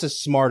that's a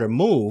smarter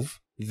move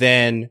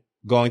than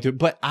going through.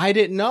 But I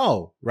didn't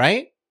know,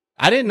 right?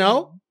 I didn't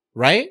know,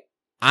 right?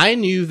 I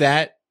knew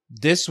that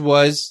this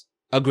was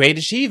a great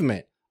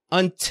achievement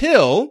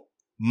until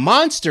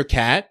Monster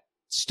Cat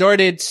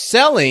started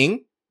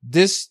selling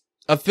this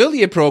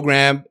affiliate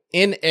program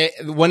in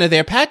one of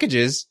their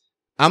packages.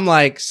 I'm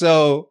like,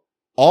 so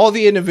all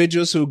the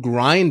individuals who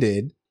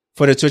grinded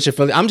for the Twitch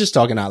affiliate, I'm just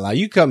talking out loud.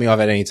 You cut me off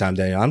at any time,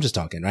 Daniel. I'm just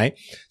talking, right?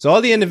 So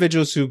all the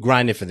individuals who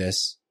grinded for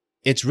this,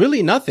 it's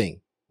really nothing,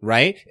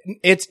 right?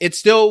 It's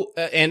still,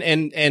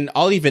 and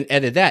I'll even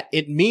edit that.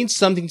 It means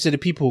something to the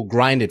people who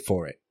grinded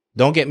for it.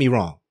 Don't get me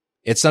wrong.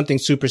 It's something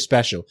super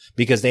special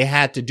because they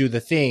had to do the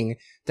thing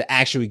to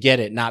actually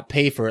get it, not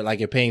pay for it like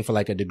you're paying for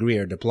like a degree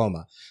or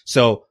diploma.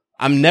 So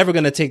I'm never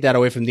going to take that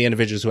away from the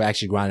individuals who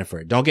actually grinded for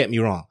it. Don't get me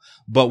wrong.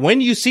 But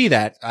when you see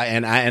that,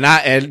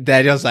 and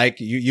Daniel's like,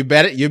 you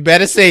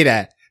better say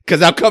that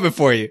because I'm coming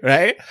for you,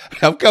 right?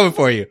 I'm coming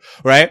for you,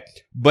 right?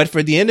 But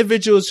for the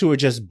individuals who are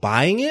just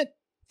buying it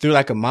through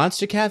like a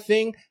Monster Cat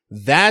thing,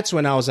 that's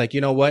when I was like,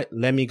 you know what?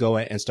 Let me go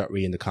and start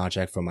reading the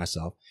contract for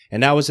myself.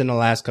 And that was in the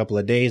last couple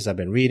of days. I've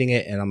been reading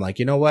it and I'm like,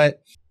 you know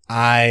what?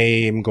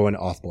 I'm going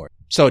off board.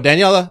 So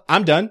Daniela,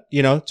 I'm done.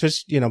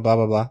 Just, blah,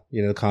 blah, blah.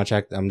 The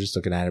contract. I'm just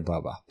looking at it,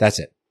 blah, blah. That's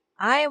it.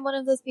 I am one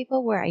of those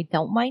people where I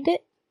don't mind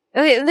it.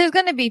 Okay, there's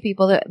going to be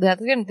people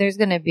there's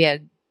going to be a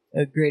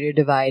greater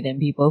divide in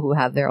people who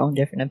have their own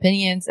different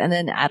opinions. And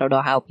then I don't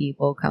know how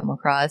people come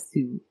across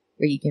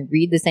where you can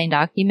read the same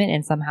document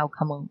and somehow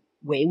come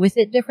away with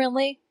it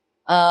differently.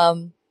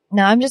 No,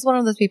 I'm just one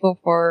of those people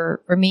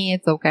for me,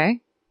 it's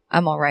okay.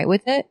 I'm all right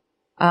with it.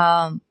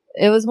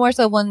 It was more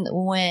so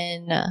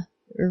when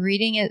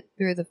reading it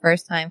through the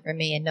first time for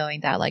me and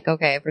knowing that like,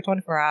 okay, for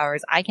 24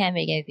 hours, I can't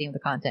make anything with the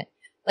content.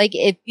 Like,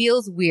 it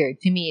feels weird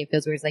to me. It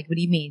feels weird. It's like, what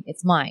do you mean?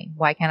 It's mine.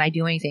 Why can't I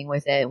do anything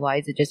with it? Why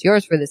is it just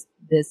yours for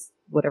this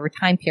whatever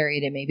time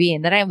period it may be?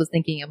 And then I was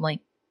thinking, I'm like,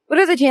 what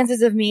are the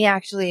chances of me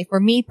actually, for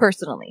me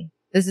personally,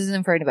 this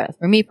isn't for anybody else.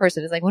 For me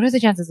personally, it's like, what are the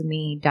chances of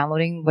me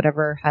downloading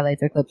whatever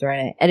highlights or clips or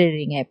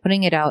editing it,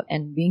 putting it out,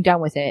 and being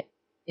done with it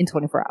in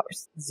 24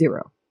 hours?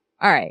 0.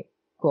 All right,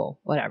 cool,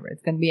 whatever.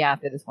 It's going to be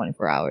after the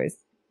 24 hours.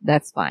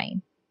 That's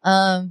fine.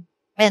 And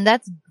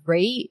that's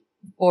great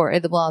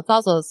it's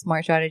also a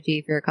smart strategy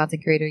if you're a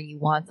content creator. You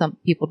want some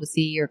people to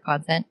see your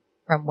content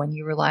from when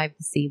you were live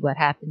to see what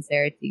happens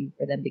there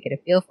for them to get a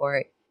feel for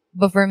it.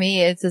 But for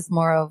me, it's just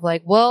more of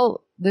like,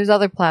 well, there's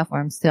other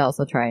platforms to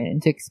also try and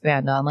to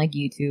expand on, like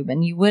YouTube.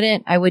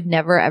 And I would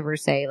never ever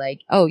say like,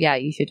 oh yeah,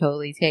 you should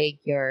totally take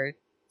your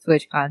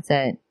Twitch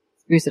content,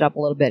 spruce it up a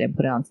little bit and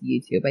put it onto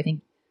YouTube.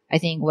 I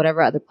think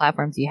whatever other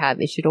platforms you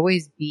have, it should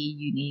always be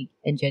unique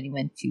and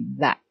genuine to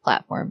that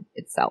platform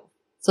itself.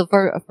 So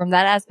from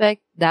that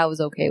aspect, that was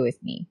okay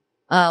with me.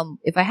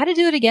 If I had to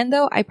do it again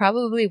though, I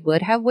probably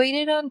would have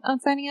waited on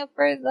signing up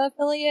for the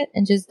affiliate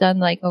and just done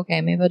like,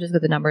 okay, maybe I'll just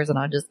get the numbers and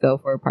I'll just go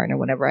for a partner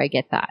whenever I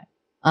get that.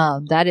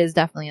 That is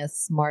definitely a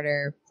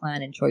smarter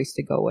plan and choice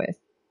to go with.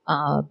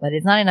 But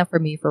it's not enough for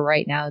me for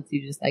right now to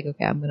just like,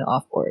 okay, I'm going to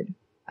offboard.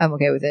 I'm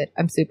okay with it.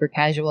 I'm super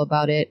casual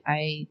about it.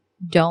 I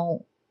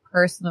don't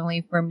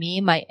personally, for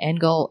me, my end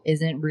goal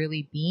isn't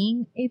really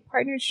being a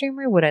partner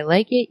streamer. Would I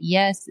like it?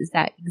 Yes. Is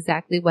that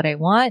exactly what I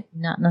want?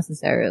 Not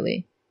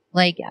necessarily.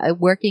 Like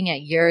working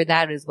at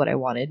that is what I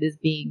wanted, is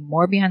being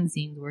more behind the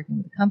scenes working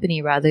with the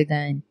company rather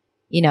than,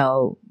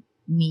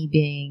 me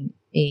being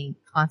a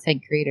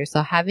content creator.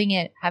 So having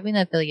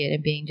the affiliate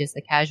and being just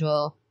a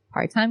casual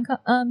part-time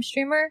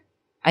streamer,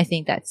 I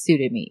think that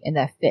suited me and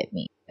that fit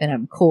me and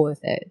I'm cool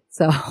with it.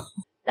 So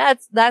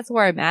that's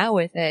where I'm at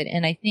with it.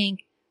 And I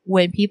think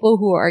when people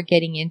who are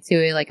getting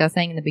into it, like I was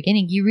saying in the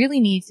beginning, you really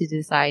need to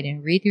decide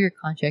and read through your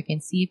contract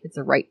and see if it's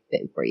a right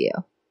fit for you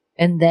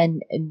and then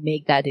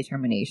make that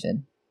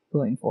determination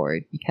going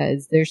forward,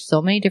 because there's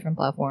so many different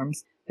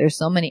platforms. There's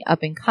so many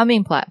up and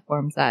coming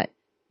platforms that,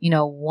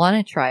 want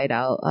to try it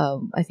out.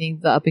 I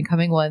think the up and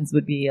coming ones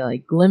would be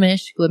like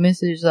Glimish. Glimish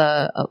is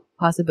a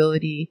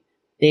possibility.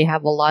 They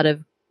have a lot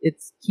of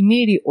it's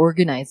community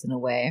organized in a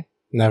way.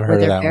 Never where heard of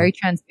they're that very one.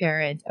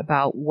 transparent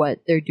about what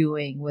they're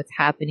doing, what's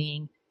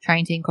happening,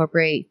 trying to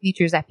incorporate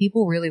features that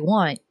people really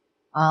want.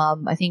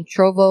 I think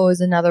Trovo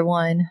is another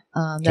one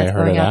that's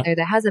going out there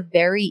that has a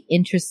very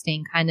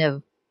interesting kind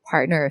of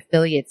partner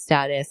affiliate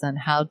status on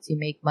how to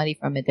make money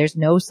from it. There's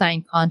no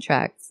signed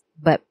contracts,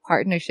 but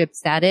partnership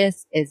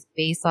status is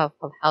based off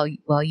of how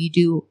well you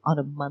do on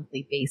a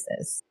monthly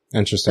basis.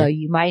 Interesting. So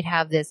you might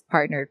have this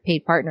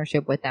paid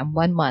partnership with them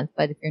 1 month,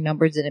 but if your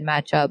numbers didn't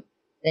match up,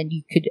 then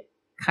you could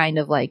kind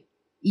of like,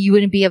 you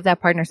wouldn't be of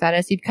that partner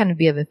status. You'd kind of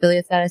be of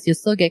affiliate status. You'll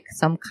still get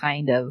some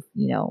kind of,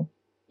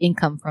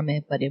 income from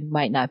it, but it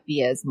might not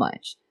be as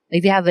much.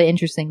 Like they have an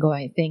interesting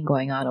thing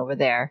going on over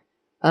there.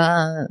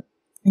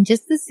 And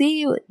just to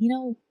see,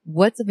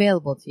 what's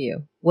available to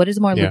you. What is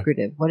more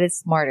lucrative? What is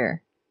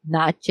smarter?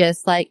 Not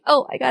just like,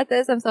 oh, I got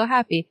this. I'm so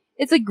happy.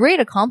 It's a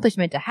great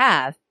accomplishment to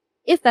have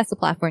if that's the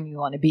platform you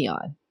want to be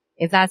on.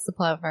 If that's the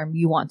platform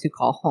you want to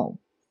call home.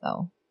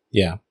 So.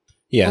 Yeah.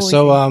 Yeah.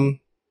 So,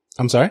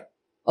 I'm sorry?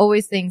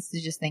 Always things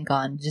to just think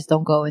on. Just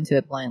don't go into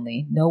it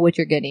blindly. Know what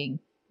you're getting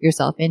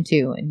yourself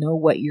into and know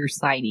what you're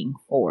signing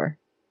for.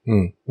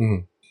 Mm-hmm.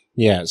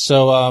 Yeah.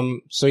 So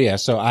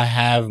I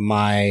have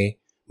my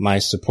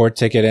support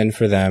ticket in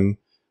for them.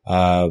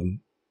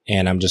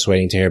 And I'm just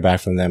waiting to hear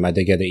back from them. I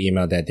did get the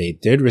email that they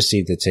did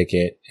receive the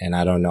ticket, and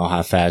I don't know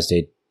how fast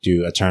they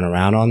do a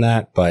turnaround on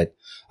that. But,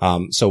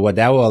 so what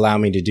that will allow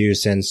me to do,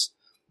 since,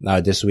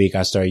 this week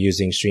I started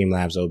using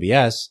Streamlabs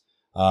OBS,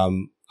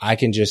 I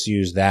can just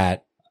use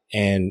that,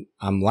 and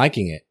I'm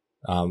liking it.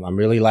 I'm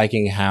really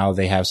liking how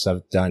they have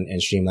stuff done in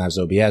Streamlabs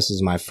OBS. This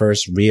is my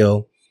first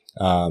real,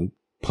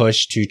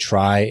 push to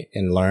try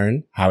and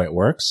learn how it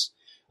works.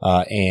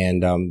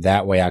 And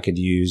that way I could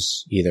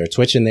use either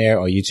Twitch in there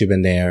or YouTube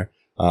in there.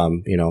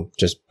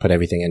 Just put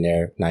everything in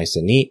there nice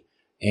and neat.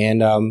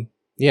 And, and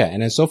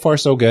then so far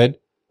so good.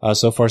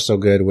 So far so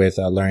good with,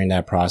 learning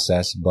that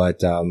process.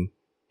 But,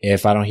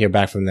 if I don't hear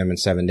back from them in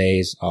 7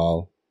 days,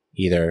 I'll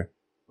either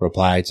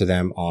reply to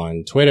them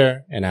on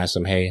Twitter and ask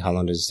them, hey, how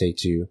long does it take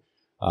to,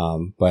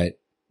 but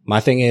my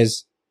thing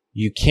is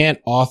you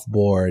can't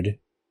offboard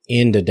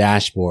in the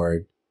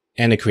dashboard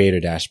and the creator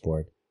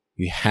dashboard.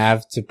 You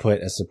have to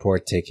put a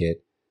support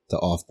ticket to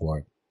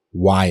offboard.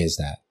 Why is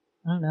that?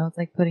 I don't know. It's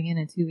like putting in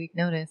a 2-week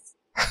notice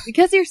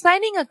because you're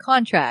signing a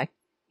contract.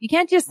 You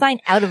can't just sign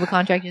out of a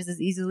contract just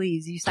as easily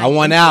as you sign. I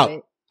want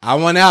out. I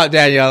want out,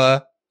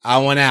 Daniella. I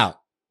want out.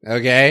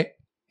 Okay.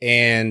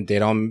 And they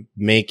don't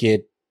make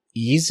it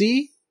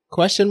easy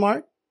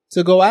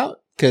to go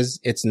out because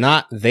it's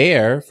not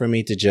there for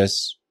me to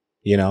just,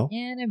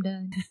 And I'm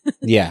done.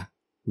 Yeah.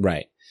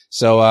 Right.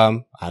 So,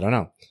 I don't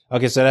know.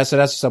 Okay. So that's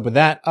what's up with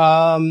that.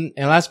 And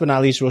last but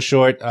not least, real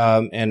short,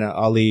 and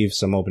I'll leave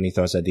some opening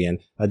thoughts at the end.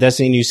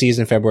 Destiny new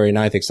season, February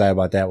 9th. Excited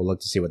about that. We'll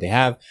look to see what they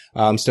have.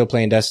 I'm still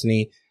playing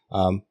Destiny.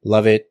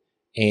 Love it.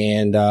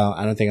 And,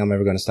 I don't think I'm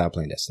ever going to stop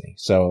playing Destiny.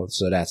 So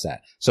that's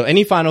that. So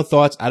any final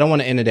thoughts? I don't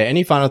want to end it there.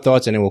 Any final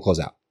thoughts? And then we'll close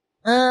out.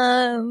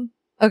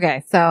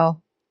 Okay.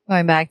 So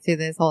going back to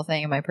this whole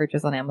thing of my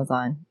purchase on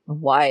Amazon,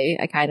 why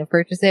I kind of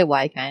purchased it,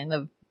 why I kind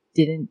of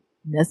didn't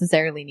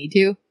necessarily need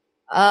to.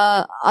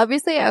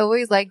 Obviously I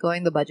always like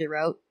going the budget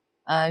route.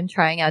 I'm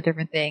trying out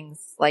different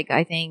things. Like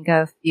I think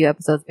a few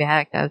episodes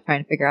back, I was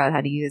trying to figure out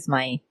how to use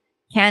my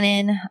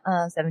Canon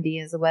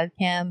 7D as a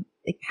webcam.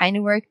 It kind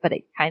of worked, but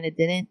it kind of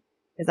didn't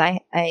because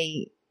I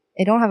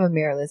don't have a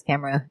mirrorless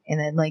camera. And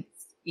then like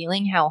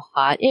feeling how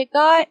hot it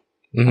got,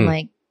 I'm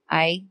like,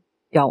 I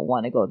don't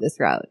want to go this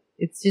route.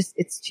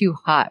 It's too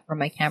hot for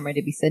my camera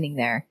to be sitting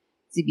there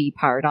to be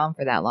powered on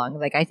for that long.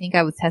 Like, I think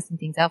I was testing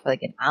things out for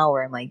like an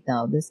hour. I'm like,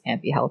 no, this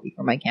can't be healthy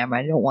for my camera.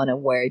 I don't want to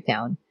wear it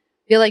down.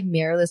 I feel like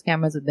mirrorless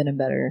cameras have been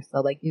better. So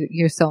like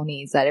your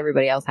Sonys that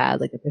everybody else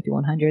has, like the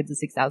 5100s, the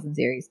 6000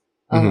 series,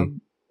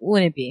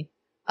 wouldn't be,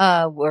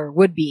 or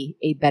would be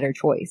a better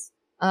choice.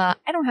 I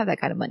don't have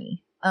that kind of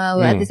money.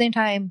 At the same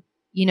time,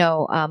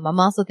 I'm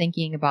also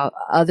thinking about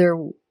other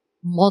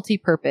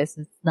multi-purpose.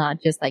 It's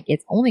not just like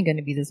it's only going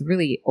to be this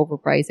really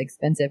overpriced,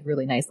 expensive,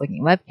 really nice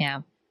looking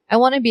webcam. I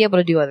want to be able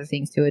to do other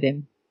things to it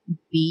and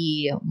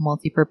be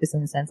multi-purpose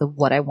in the sense of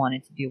what I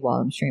wanted to do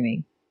while I'm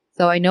streaming.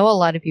 So I know a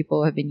lot of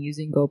people have been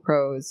using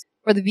GoPros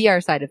for the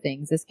VR side of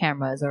things as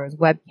cameras or as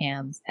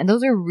webcams, and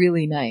those are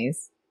really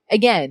nice.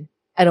 Again,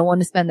 I don't want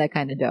to spend that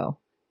kind of dough.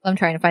 So I'm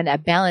trying to find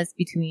that balance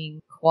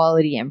between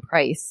quality and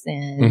price.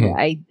 And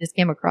I just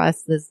came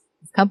across this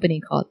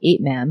company called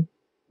 8Man,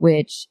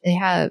 which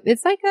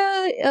it's like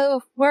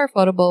a more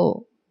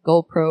affordable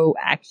GoPro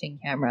action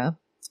camera.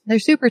 They're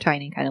super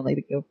tiny, kind of like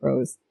the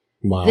GoPros.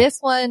 Wow. This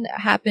one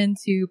happened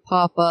to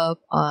pop up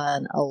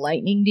on a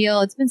Lightning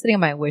deal. It's been sitting on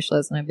my wish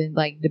list, and I've been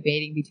like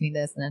debating between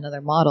this and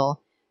another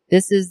model.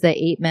 This is the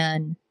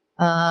 8Man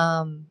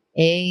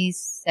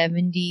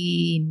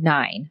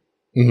A79.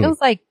 It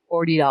was like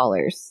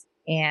 $40,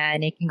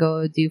 and it can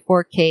go do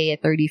 4K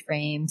at 30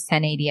 frames,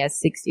 1080 at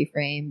 60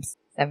 frames,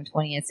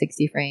 720 at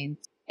 60 frames,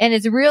 and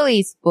it's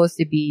really supposed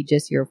to be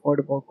just your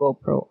affordable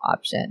GoPro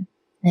option.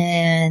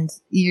 and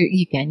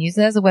you can use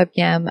it as a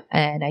webcam.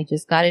 And I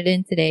just got it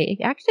in today.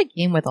 It actually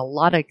came with a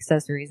lot of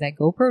accessories that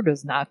GoPro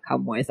does not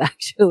come with.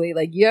 Actually,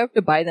 like you have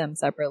to buy them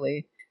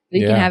separately. So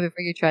you can have it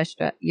for your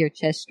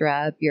chest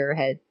strap, your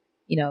head,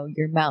 your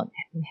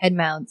head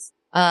mounts.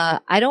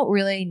 I don't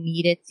really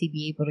need it to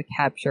be able to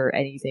capture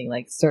anything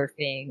like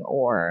surfing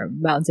or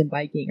mountain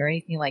biking or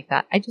anything like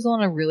that. I just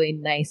want a really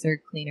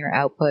nicer, cleaner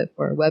output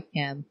for a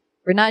webcam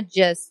for not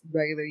just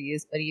regular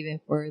use, but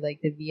even for like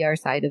the VR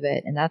side of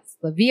it. And that's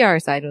the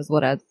VR side was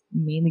what I was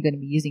mainly going to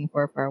be using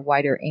for a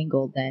wider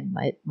angle than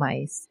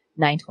my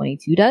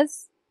 922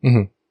 does.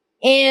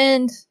 Mm-hmm.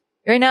 And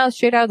right now,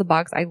 straight out of the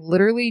box, I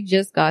literally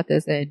just got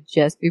this in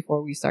just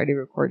before we started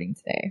recording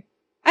today.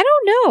 I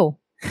don't know.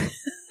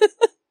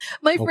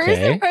 My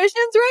first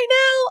impressions right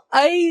now,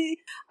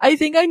 I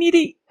think I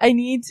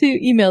need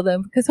to email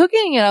them because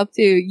hooking it up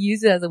to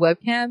use it as a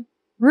webcam,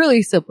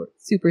 really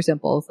super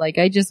simple. It's like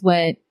I just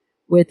went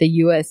with a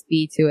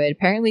USB to it.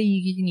 Apparently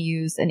you can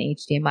use an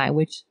HDMI,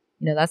 which,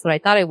 that's what I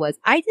thought it was.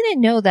 I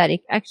didn't know that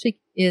it actually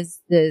is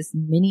this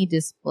mini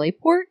display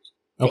port.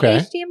 The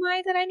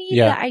HDMI that I need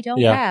that I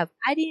don't have.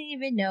 I didn't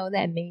even know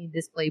that mini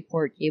display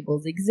port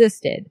cables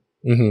existed.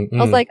 I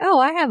was like, oh,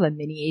 I have a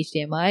mini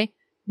HDMI.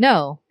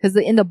 No, because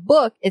in the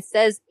book, it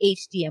says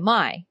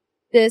HDMI.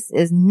 This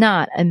is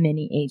not a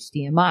mini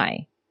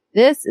HDMI.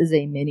 This is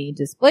a mini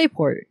display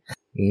port.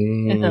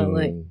 And I'm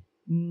like,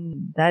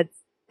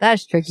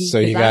 that's tricky. So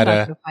I'm not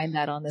going to find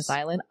that on this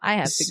island. I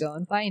have to go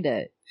and find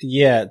it.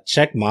 Yeah,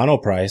 check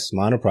Monoprice.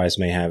 Monoprice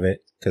may have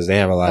it because they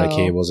have a lot of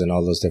cables and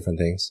all those different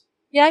things.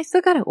 Yeah, I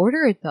still got to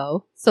order it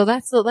though. So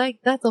that's the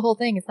whole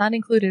thing. It's not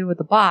included with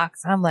the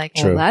box. I'm like,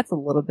 well, that's a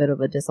little bit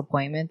of a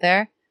disappointment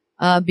there.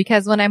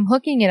 Because when I'm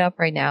hooking it up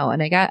right now,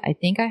 and I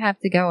think I have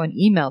to go and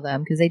email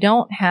them because they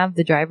don't have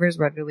the drivers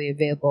readily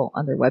available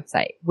on their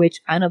website,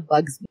 which kind of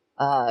bugs me.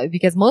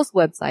 Because most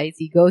websites,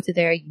 you go to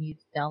there, you need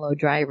to download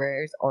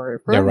drivers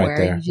or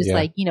firmware. You just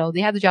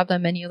they have the drop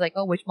down menu, like,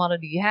 oh, which model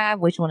do you have?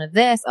 Which one of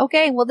this?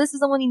 Okay, well, this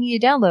is the one you need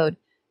to download.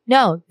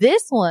 No,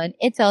 this one,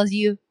 it tells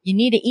you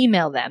need to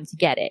email them to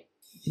get it,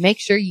 to make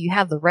sure you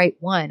have the right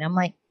one. I'm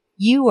like,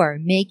 you are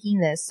making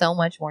this so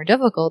much more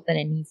difficult than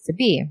it needs to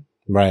be.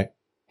 Right.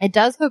 It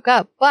does hook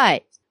up,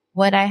 but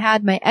when I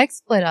had my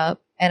XSplit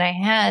up and I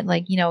had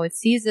it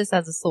sees this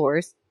as a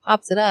source,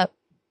 pops it up,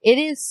 it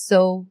is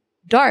so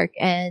dark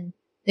and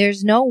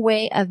there's no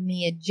way of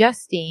me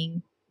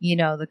adjusting,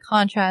 the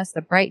contrast,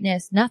 the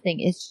brightness, nothing.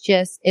 It's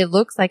just, it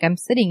looks like I'm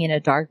sitting in a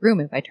dark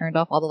room. If I turned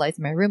off all the lights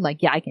in my room, I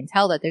can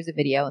tell that there's a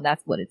video and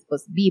that's what it's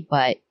supposed to be,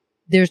 but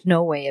there's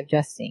no way of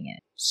adjusting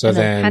it. So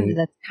then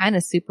that's kind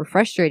of super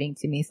frustrating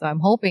to me. So I'm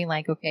hoping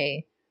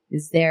okay,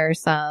 is there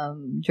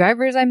some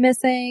drivers I'm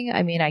missing?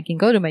 I mean, I can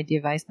go to my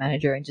device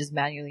manager and just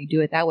manually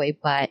do it that way,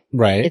 but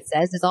it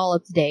says it's all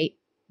up to date.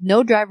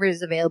 No driver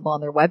is available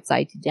on their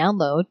website to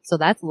download. So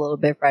that's a little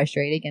bit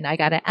frustrating. And I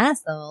got to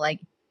ask them,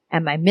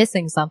 am I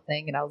missing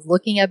something? And I was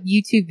looking up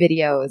YouTube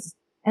videos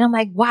and I'm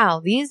like,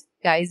 wow, these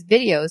guys'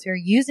 videos are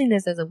using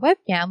this as a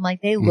webcam.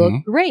 They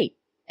look great.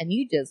 And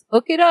you just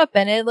hook it up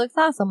and it looks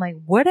awesome.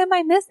 What am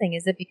I missing?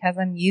 Is it because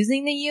I'm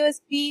using the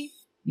USB?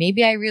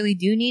 Maybe I really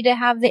do need to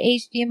have the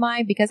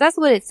HDMI because that's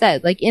what it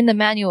says, in the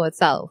manual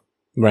itself.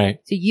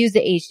 Right. To use the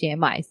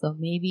HDMI. So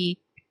maybe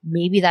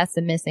that's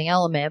the missing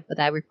element, but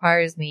that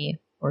requires me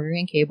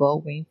ordering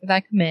cable, waiting for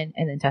that to come in,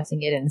 and then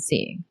testing it and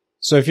seeing.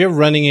 So if you're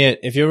running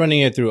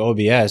it through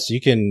OBS,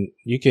 you can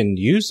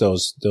use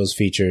those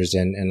features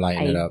and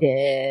lighten it up. I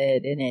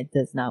did, and it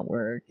does not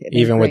work.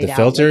 Even with the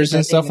filters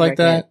and stuff like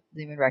that?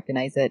 Doesn't even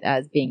recognize it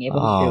as being able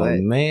to do it.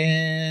 Oh,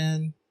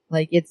 man.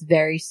 It's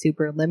very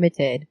super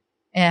limited.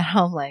 And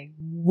I'm like,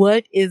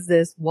 what is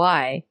this?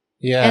 Why?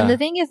 Yeah. And the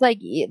thing is,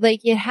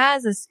 it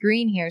has a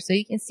screen here so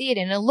you can see it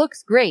and it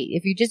looks great.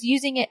 If you're just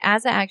using it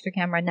as an extra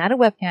camera, not a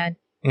webcam,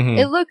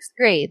 it looks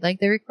great.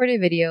 The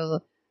recorded video,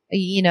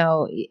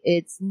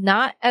 it's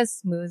not as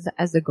smooth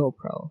as the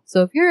GoPro.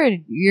 So if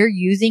you're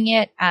using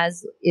it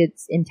as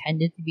it's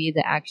intended to be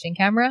the action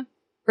camera,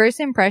 first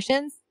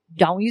impressions,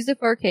 don't use the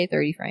 4K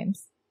 30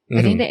 frames.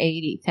 I think the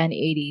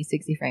 1080,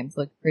 60 frames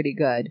look pretty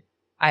good.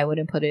 I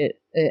wouldn't put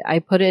it, I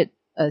put it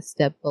a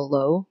step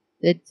below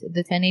the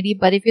 1080,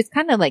 but if it's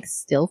kind of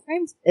still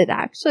frames, it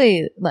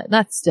actually,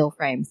 not still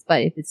frames,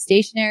 but if it's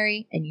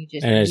stationary and you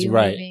just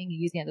moving,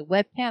 you're using it as a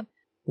webcam.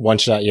 One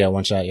shot, yeah.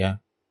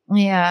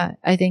 Yeah,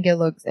 I think it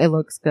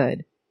looks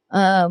good.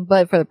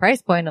 But for the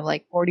price point of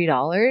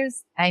 $40,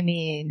 I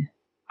mean,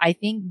 I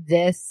think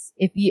this,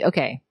 if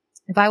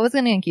I was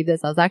going to keep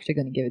this, I was actually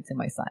going to give it to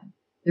my son.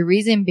 The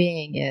reason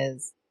being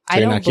is I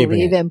don't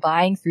believe in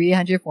buying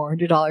 $300,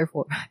 $400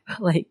 for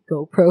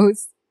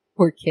GoPros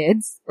for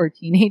kids or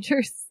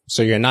teenagers.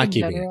 So you're not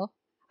keeping it?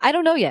 I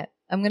don't know yet.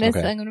 I'm gonna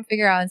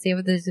figure out and see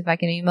if I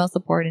can email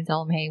support and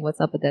tell them, hey,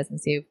 what's up with this, and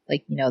see if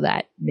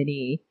that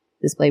mini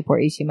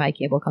DisplayPort HDMI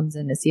cable comes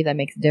in to see if that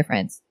makes a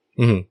difference.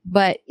 Mm-hmm.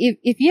 But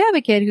if you have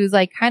a kid who's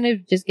kind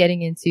of just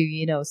getting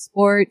into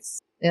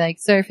sports, they like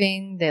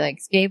surfing, they like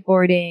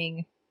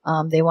skateboarding,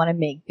 they want to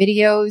make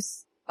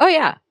videos. Oh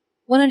yeah,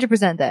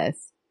 100%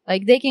 this.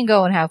 Like, they can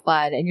go and have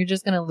fun, and you're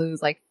just gonna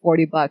lose like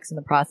 $40 in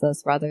the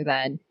process rather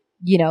than,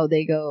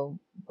 they go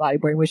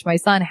bodyboarding, which my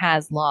son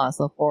has lost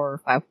a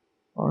 $400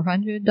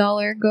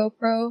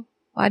 GoPro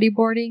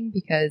bodyboarding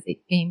because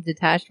it came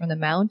detached from the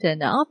mount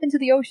and off into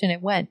the ocean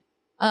it went.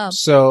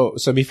 So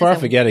before I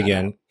forget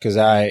again, because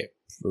I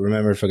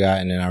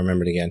forgot and then I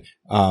remembered again.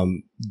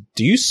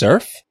 Do you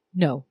surf?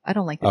 No, I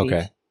don't like the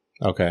beach.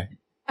 Okay.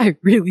 I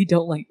really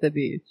don't like the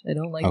beach. I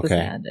don't like the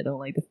sand. I don't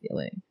like the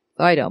feeling.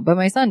 So I don't. But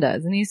my son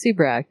does, and he's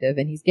super active,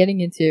 and he's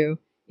getting into,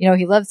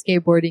 he loves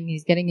skateboarding.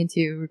 He's getting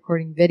into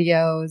recording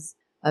videos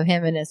of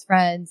him and his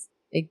friends.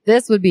 Like,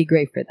 this would be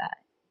great for that.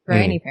 For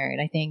any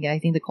parent, I think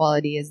the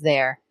quality is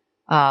there.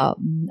 I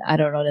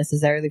don't know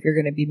necessarily if you're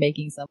going to be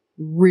making some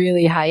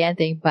really high end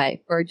thing, but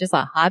for just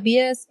a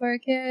hobbyist for a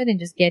kid and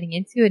just getting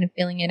into it and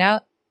feeling it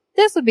out,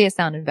 this would be a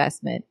sound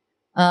investment.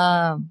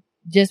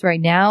 Just right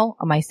now,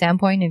 on my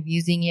standpoint of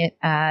using it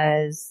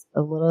as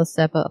a little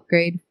step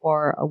upgrade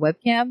for a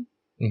webcam,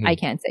 I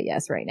can't say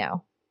yes right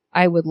now.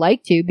 I would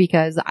like to,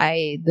 because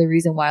the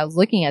reason why I was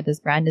looking at this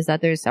brand is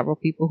that there's several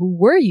people who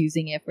were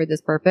using it for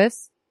this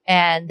purpose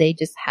and they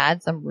just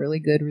had some really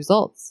good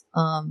results.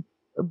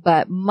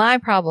 But my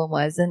problem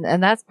was,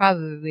 and that's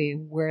probably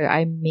where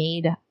I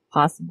made a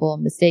possible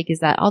mistake,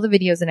 is that all the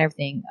videos and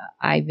everything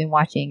I've been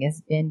watching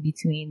has been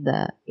between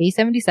the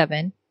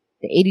A77,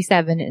 the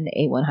 87, and the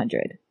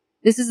A100.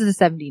 This is the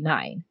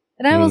 79.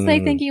 And I was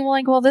like thinking,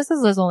 well, this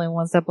is just only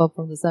one step up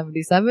from the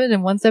 77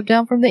 and one step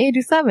down from the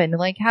 87.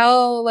 Like,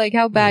 how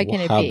bad can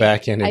it be? How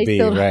bad can it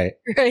be? Right.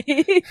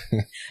 Right.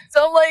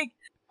 So I'm like,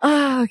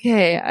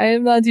 okay,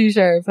 I'm not too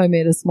sure if I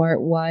made a smart,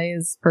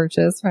 wise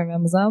purchase from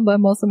Amazon, but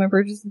most of my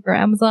purchases for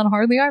Amazon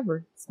hardly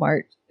ever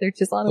smart. They're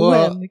just on a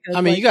whim. Because,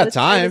 I mean, you got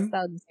time.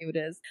 To see what it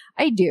is.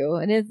 I do.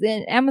 And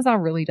Amazon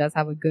really does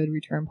have a good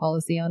return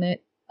policy on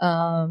it.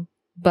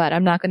 But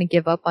I'm not going to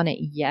give up on it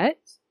yet.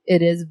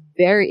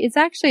 It's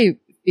actually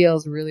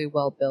feels really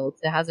well built.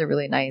 It has a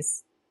really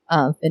nice,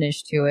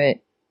 finish to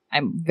it.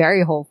 I'm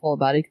very hopeful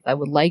about it because I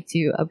would like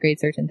to upgrade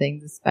certain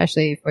things,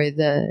 especially for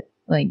the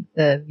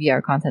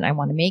VR content I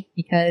want to make,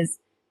 because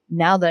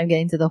now that I'm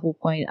getting to the whole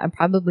point, I'm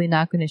probably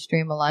not going to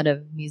stream a lot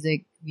of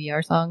music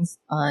VR songs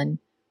on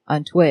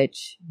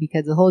Twitch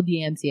because the whole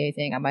DMCA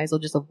thing, I might as well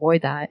just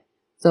avoid that.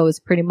 So it's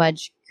pretty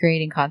much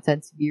creating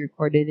content to be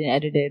recorded and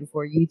edited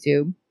for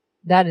YouTube.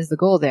 That is the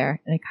goal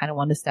there. And I kind of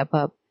want to step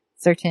up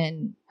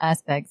certain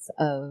aspects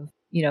of,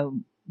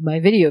 my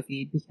video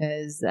feed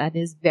because that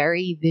is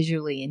very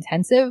visually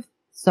intensive.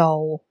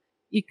 So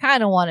you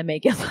kind of want to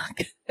make it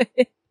look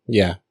good.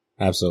 Yeah,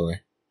 absolutely.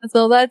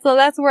 So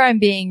that's where I'm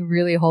being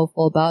really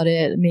hopeful about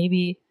it.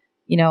 Maybe,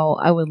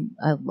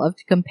 I'd love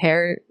to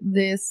compare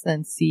this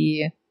and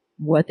see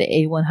what the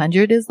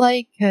A100 is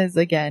like. Cause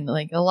again,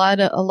 like a lot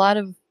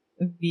of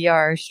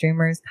VR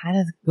streamers kind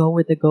of go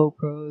with the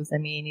GoPros. I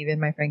mean, even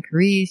my friend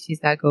Carice, she's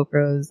got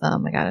GoPros.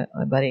 I got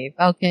my buddy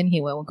Falcon,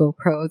 he went with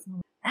GoPros.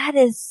 That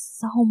is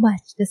so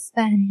much to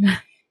spend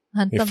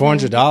on something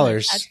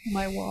 $400 to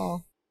my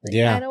wall. Like,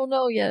 yeah. I don't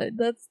know yet.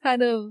 That's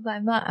kind of,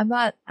 I'm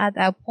not at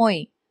that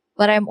point,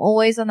 but I'm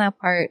always on that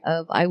part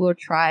of I will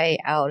try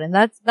out. And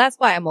that's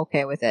why I'm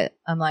okay with it.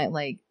 I'm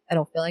like, I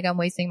don't feel like I'm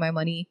wasting my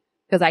money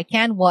because I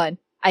can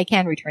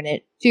return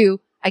it. 2,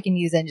 I can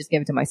use it and just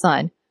give it to my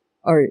son.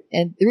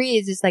 And 3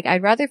 is just like,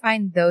 I'd rather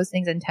find those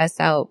things and test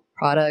out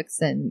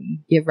products and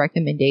give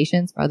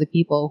recommendations for other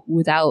people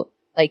without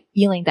like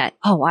feeling that,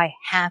 oh, I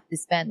have to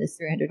spend this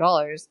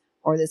 $300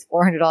 or this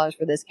 $400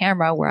 for this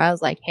camera, where I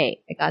was like,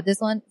 hey, I got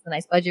this one. It's a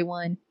nice budget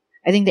one.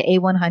 I think the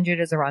A100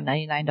 is around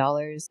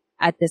 $99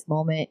 at this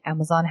moment.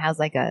 Amazon has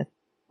like a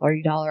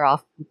 $40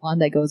 off coupon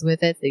that goes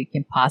with it. So you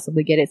can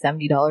possibly get it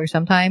 $70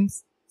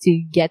 sometimes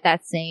to get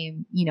that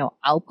same,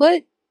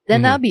 output.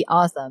 Then that'd be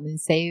awesome and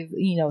save,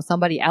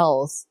 somebody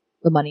else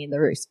the money in the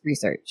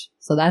research.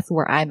 So that's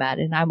where I'm at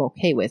and I'm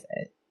okay with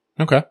it.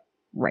 Okay.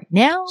 Right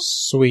now.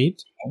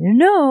 Sweet. I don't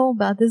know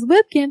about this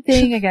webcam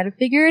thing. I got to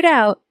figure it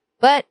out.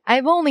 But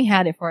I've only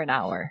had it for an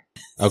hour.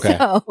 Okay.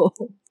 So.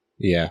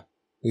 Yeah.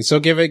 So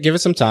give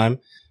it some time.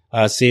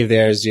 See if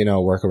there's,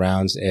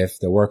 workarounds. If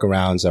the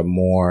workarounds are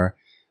more,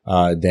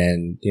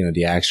 than,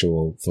 the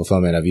actual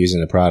fulfillment of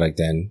using the product,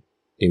 then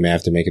you may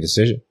have to make a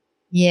decision.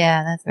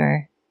 Yeah, that's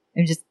fair.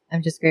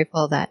 I'm just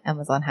grateful that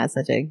Amazon has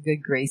such a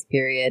good grace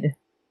period.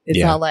 It's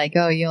not like,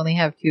 oh, you only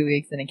have 2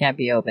 weeks and it can't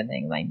be open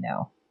thing. Like,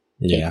 no.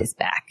 Take this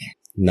back.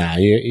 Nah,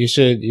 you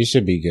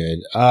should be good.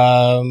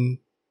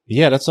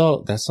 Yeah, that's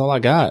all I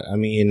got. I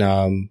mean,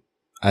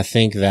 I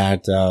think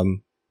that,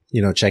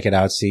 check it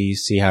out,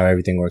 see how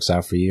everything works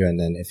out for you. And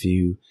then if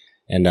you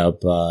end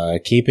up,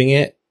 keeping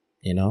it,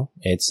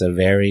 it's a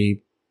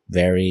very,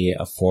 very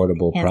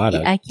affordable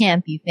product. I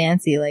can't be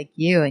fancy like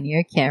you and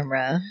your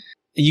camera.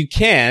 You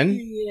can.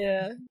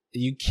 Yeah.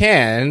 You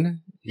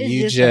can.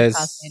 You just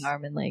cost me an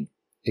arm and leg.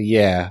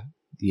 Yeah,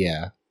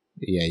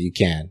 you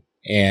can.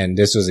 And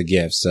this was a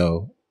gift.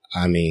 So,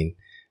 I mean,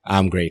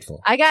 I'm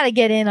grateful. I gotta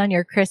get in on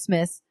your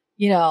Christmas,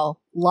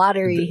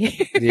 lottery.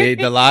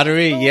 The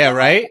lottery. Yeah,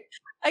 right.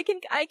 I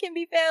can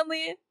be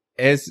family.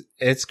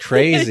 It's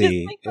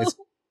crazy.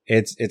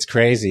 it's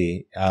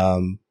crazy.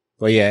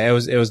 But yeah, it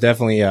was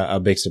definitely a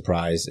big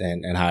surprise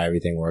and how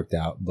everything worked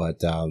out.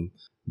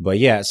 But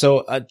yeah,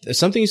 so,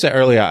 something you said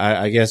earlier,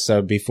 I guess,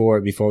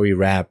 before we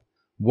wrap,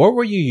 what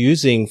were you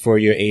using for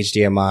your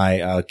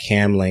HDMI,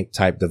 cam link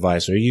type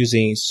device? Were you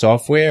using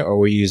software or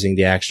were you using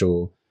the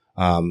actual,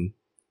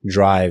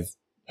 drive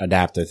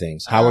adapter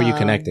things? How are you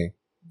connecting?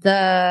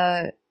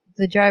 The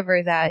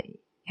driver that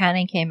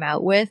Canon came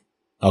out with.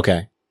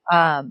 Okay.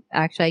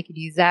 Actually I could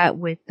use that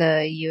with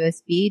the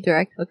USB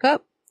direct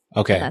hookup.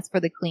 Okay. And that's for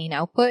the clean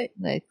output,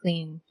 the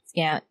clean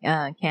scan,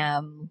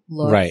 cam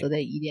look, Right. so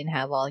that you didn't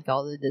have all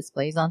the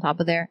displays on top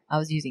of there. I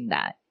was using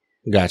that.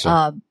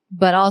 Gotcha.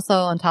 But also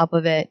on top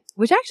of it,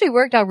 which actually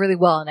worked out really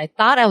well. And I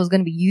thought I was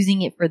going to be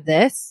using it for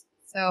this.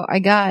 So I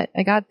got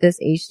this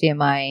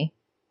HDMI,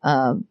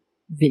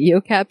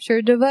 video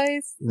capture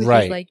device, which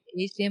Right. is like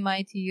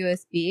HDMI to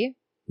USB.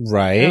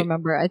 Right. I don't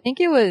remember. I think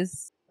it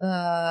was,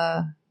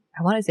 I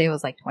want to say it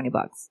was like $20.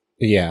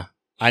 Yeah.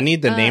 I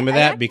need the name of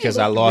that actually because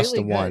I looked lost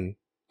really the good. one.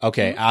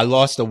 Okay. Mhm. I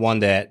lost the one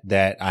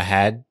that I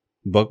had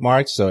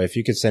bookmarked. So if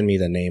you could send me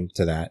the name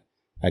to that,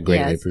 I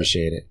greatly Yes.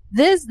 appreciate it.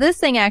 This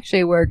thing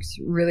actually works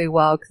really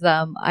well because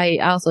I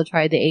also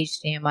tried the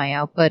HDMI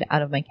output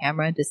out of my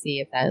camera to see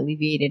if that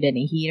alleviated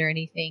any heat or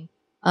anything.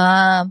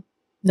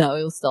 No,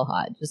 it was still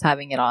hot just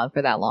having it on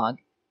for that long.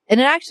 And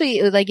it actually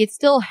it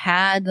still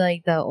had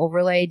like the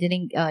overlay,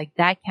 didn't like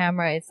that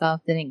camera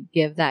itself didn't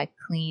give that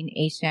clean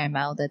HDMI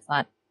out. That's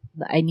not,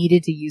 I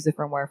needed to use the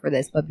firmware for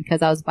this, but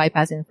because I was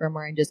bypassing the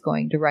firmware and just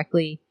going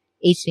directly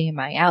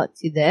HDMI out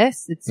to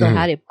this, it still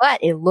had it,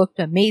 but it looked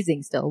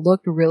amazing still. It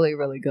looked really,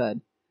 really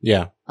good.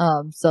 Yeah.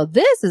 So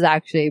this is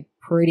actually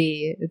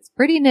it's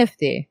pretty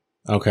nifty.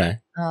 Okay.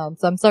 So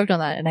I'm stoked on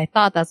that. And I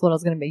thought that's what I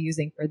was going to be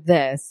using for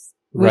this,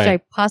 which Right. I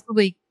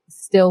possibly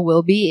still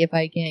will be if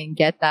I can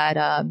get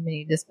that,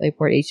 mini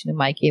DisplayPort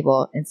HDMI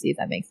cable and see if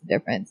that makes a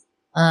difference.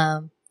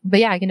 But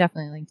yeah, I can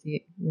definitely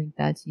link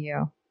that to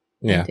you.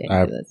 Yeah.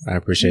 I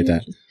appreciate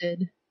that.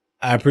 Interested.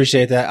 I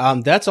appreciate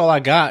that. That's all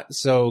I got.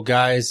 So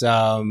guys,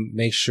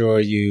 make sure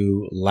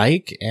you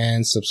like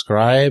and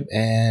subscribe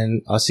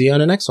and I'll see you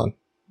on the next one.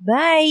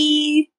 Bye.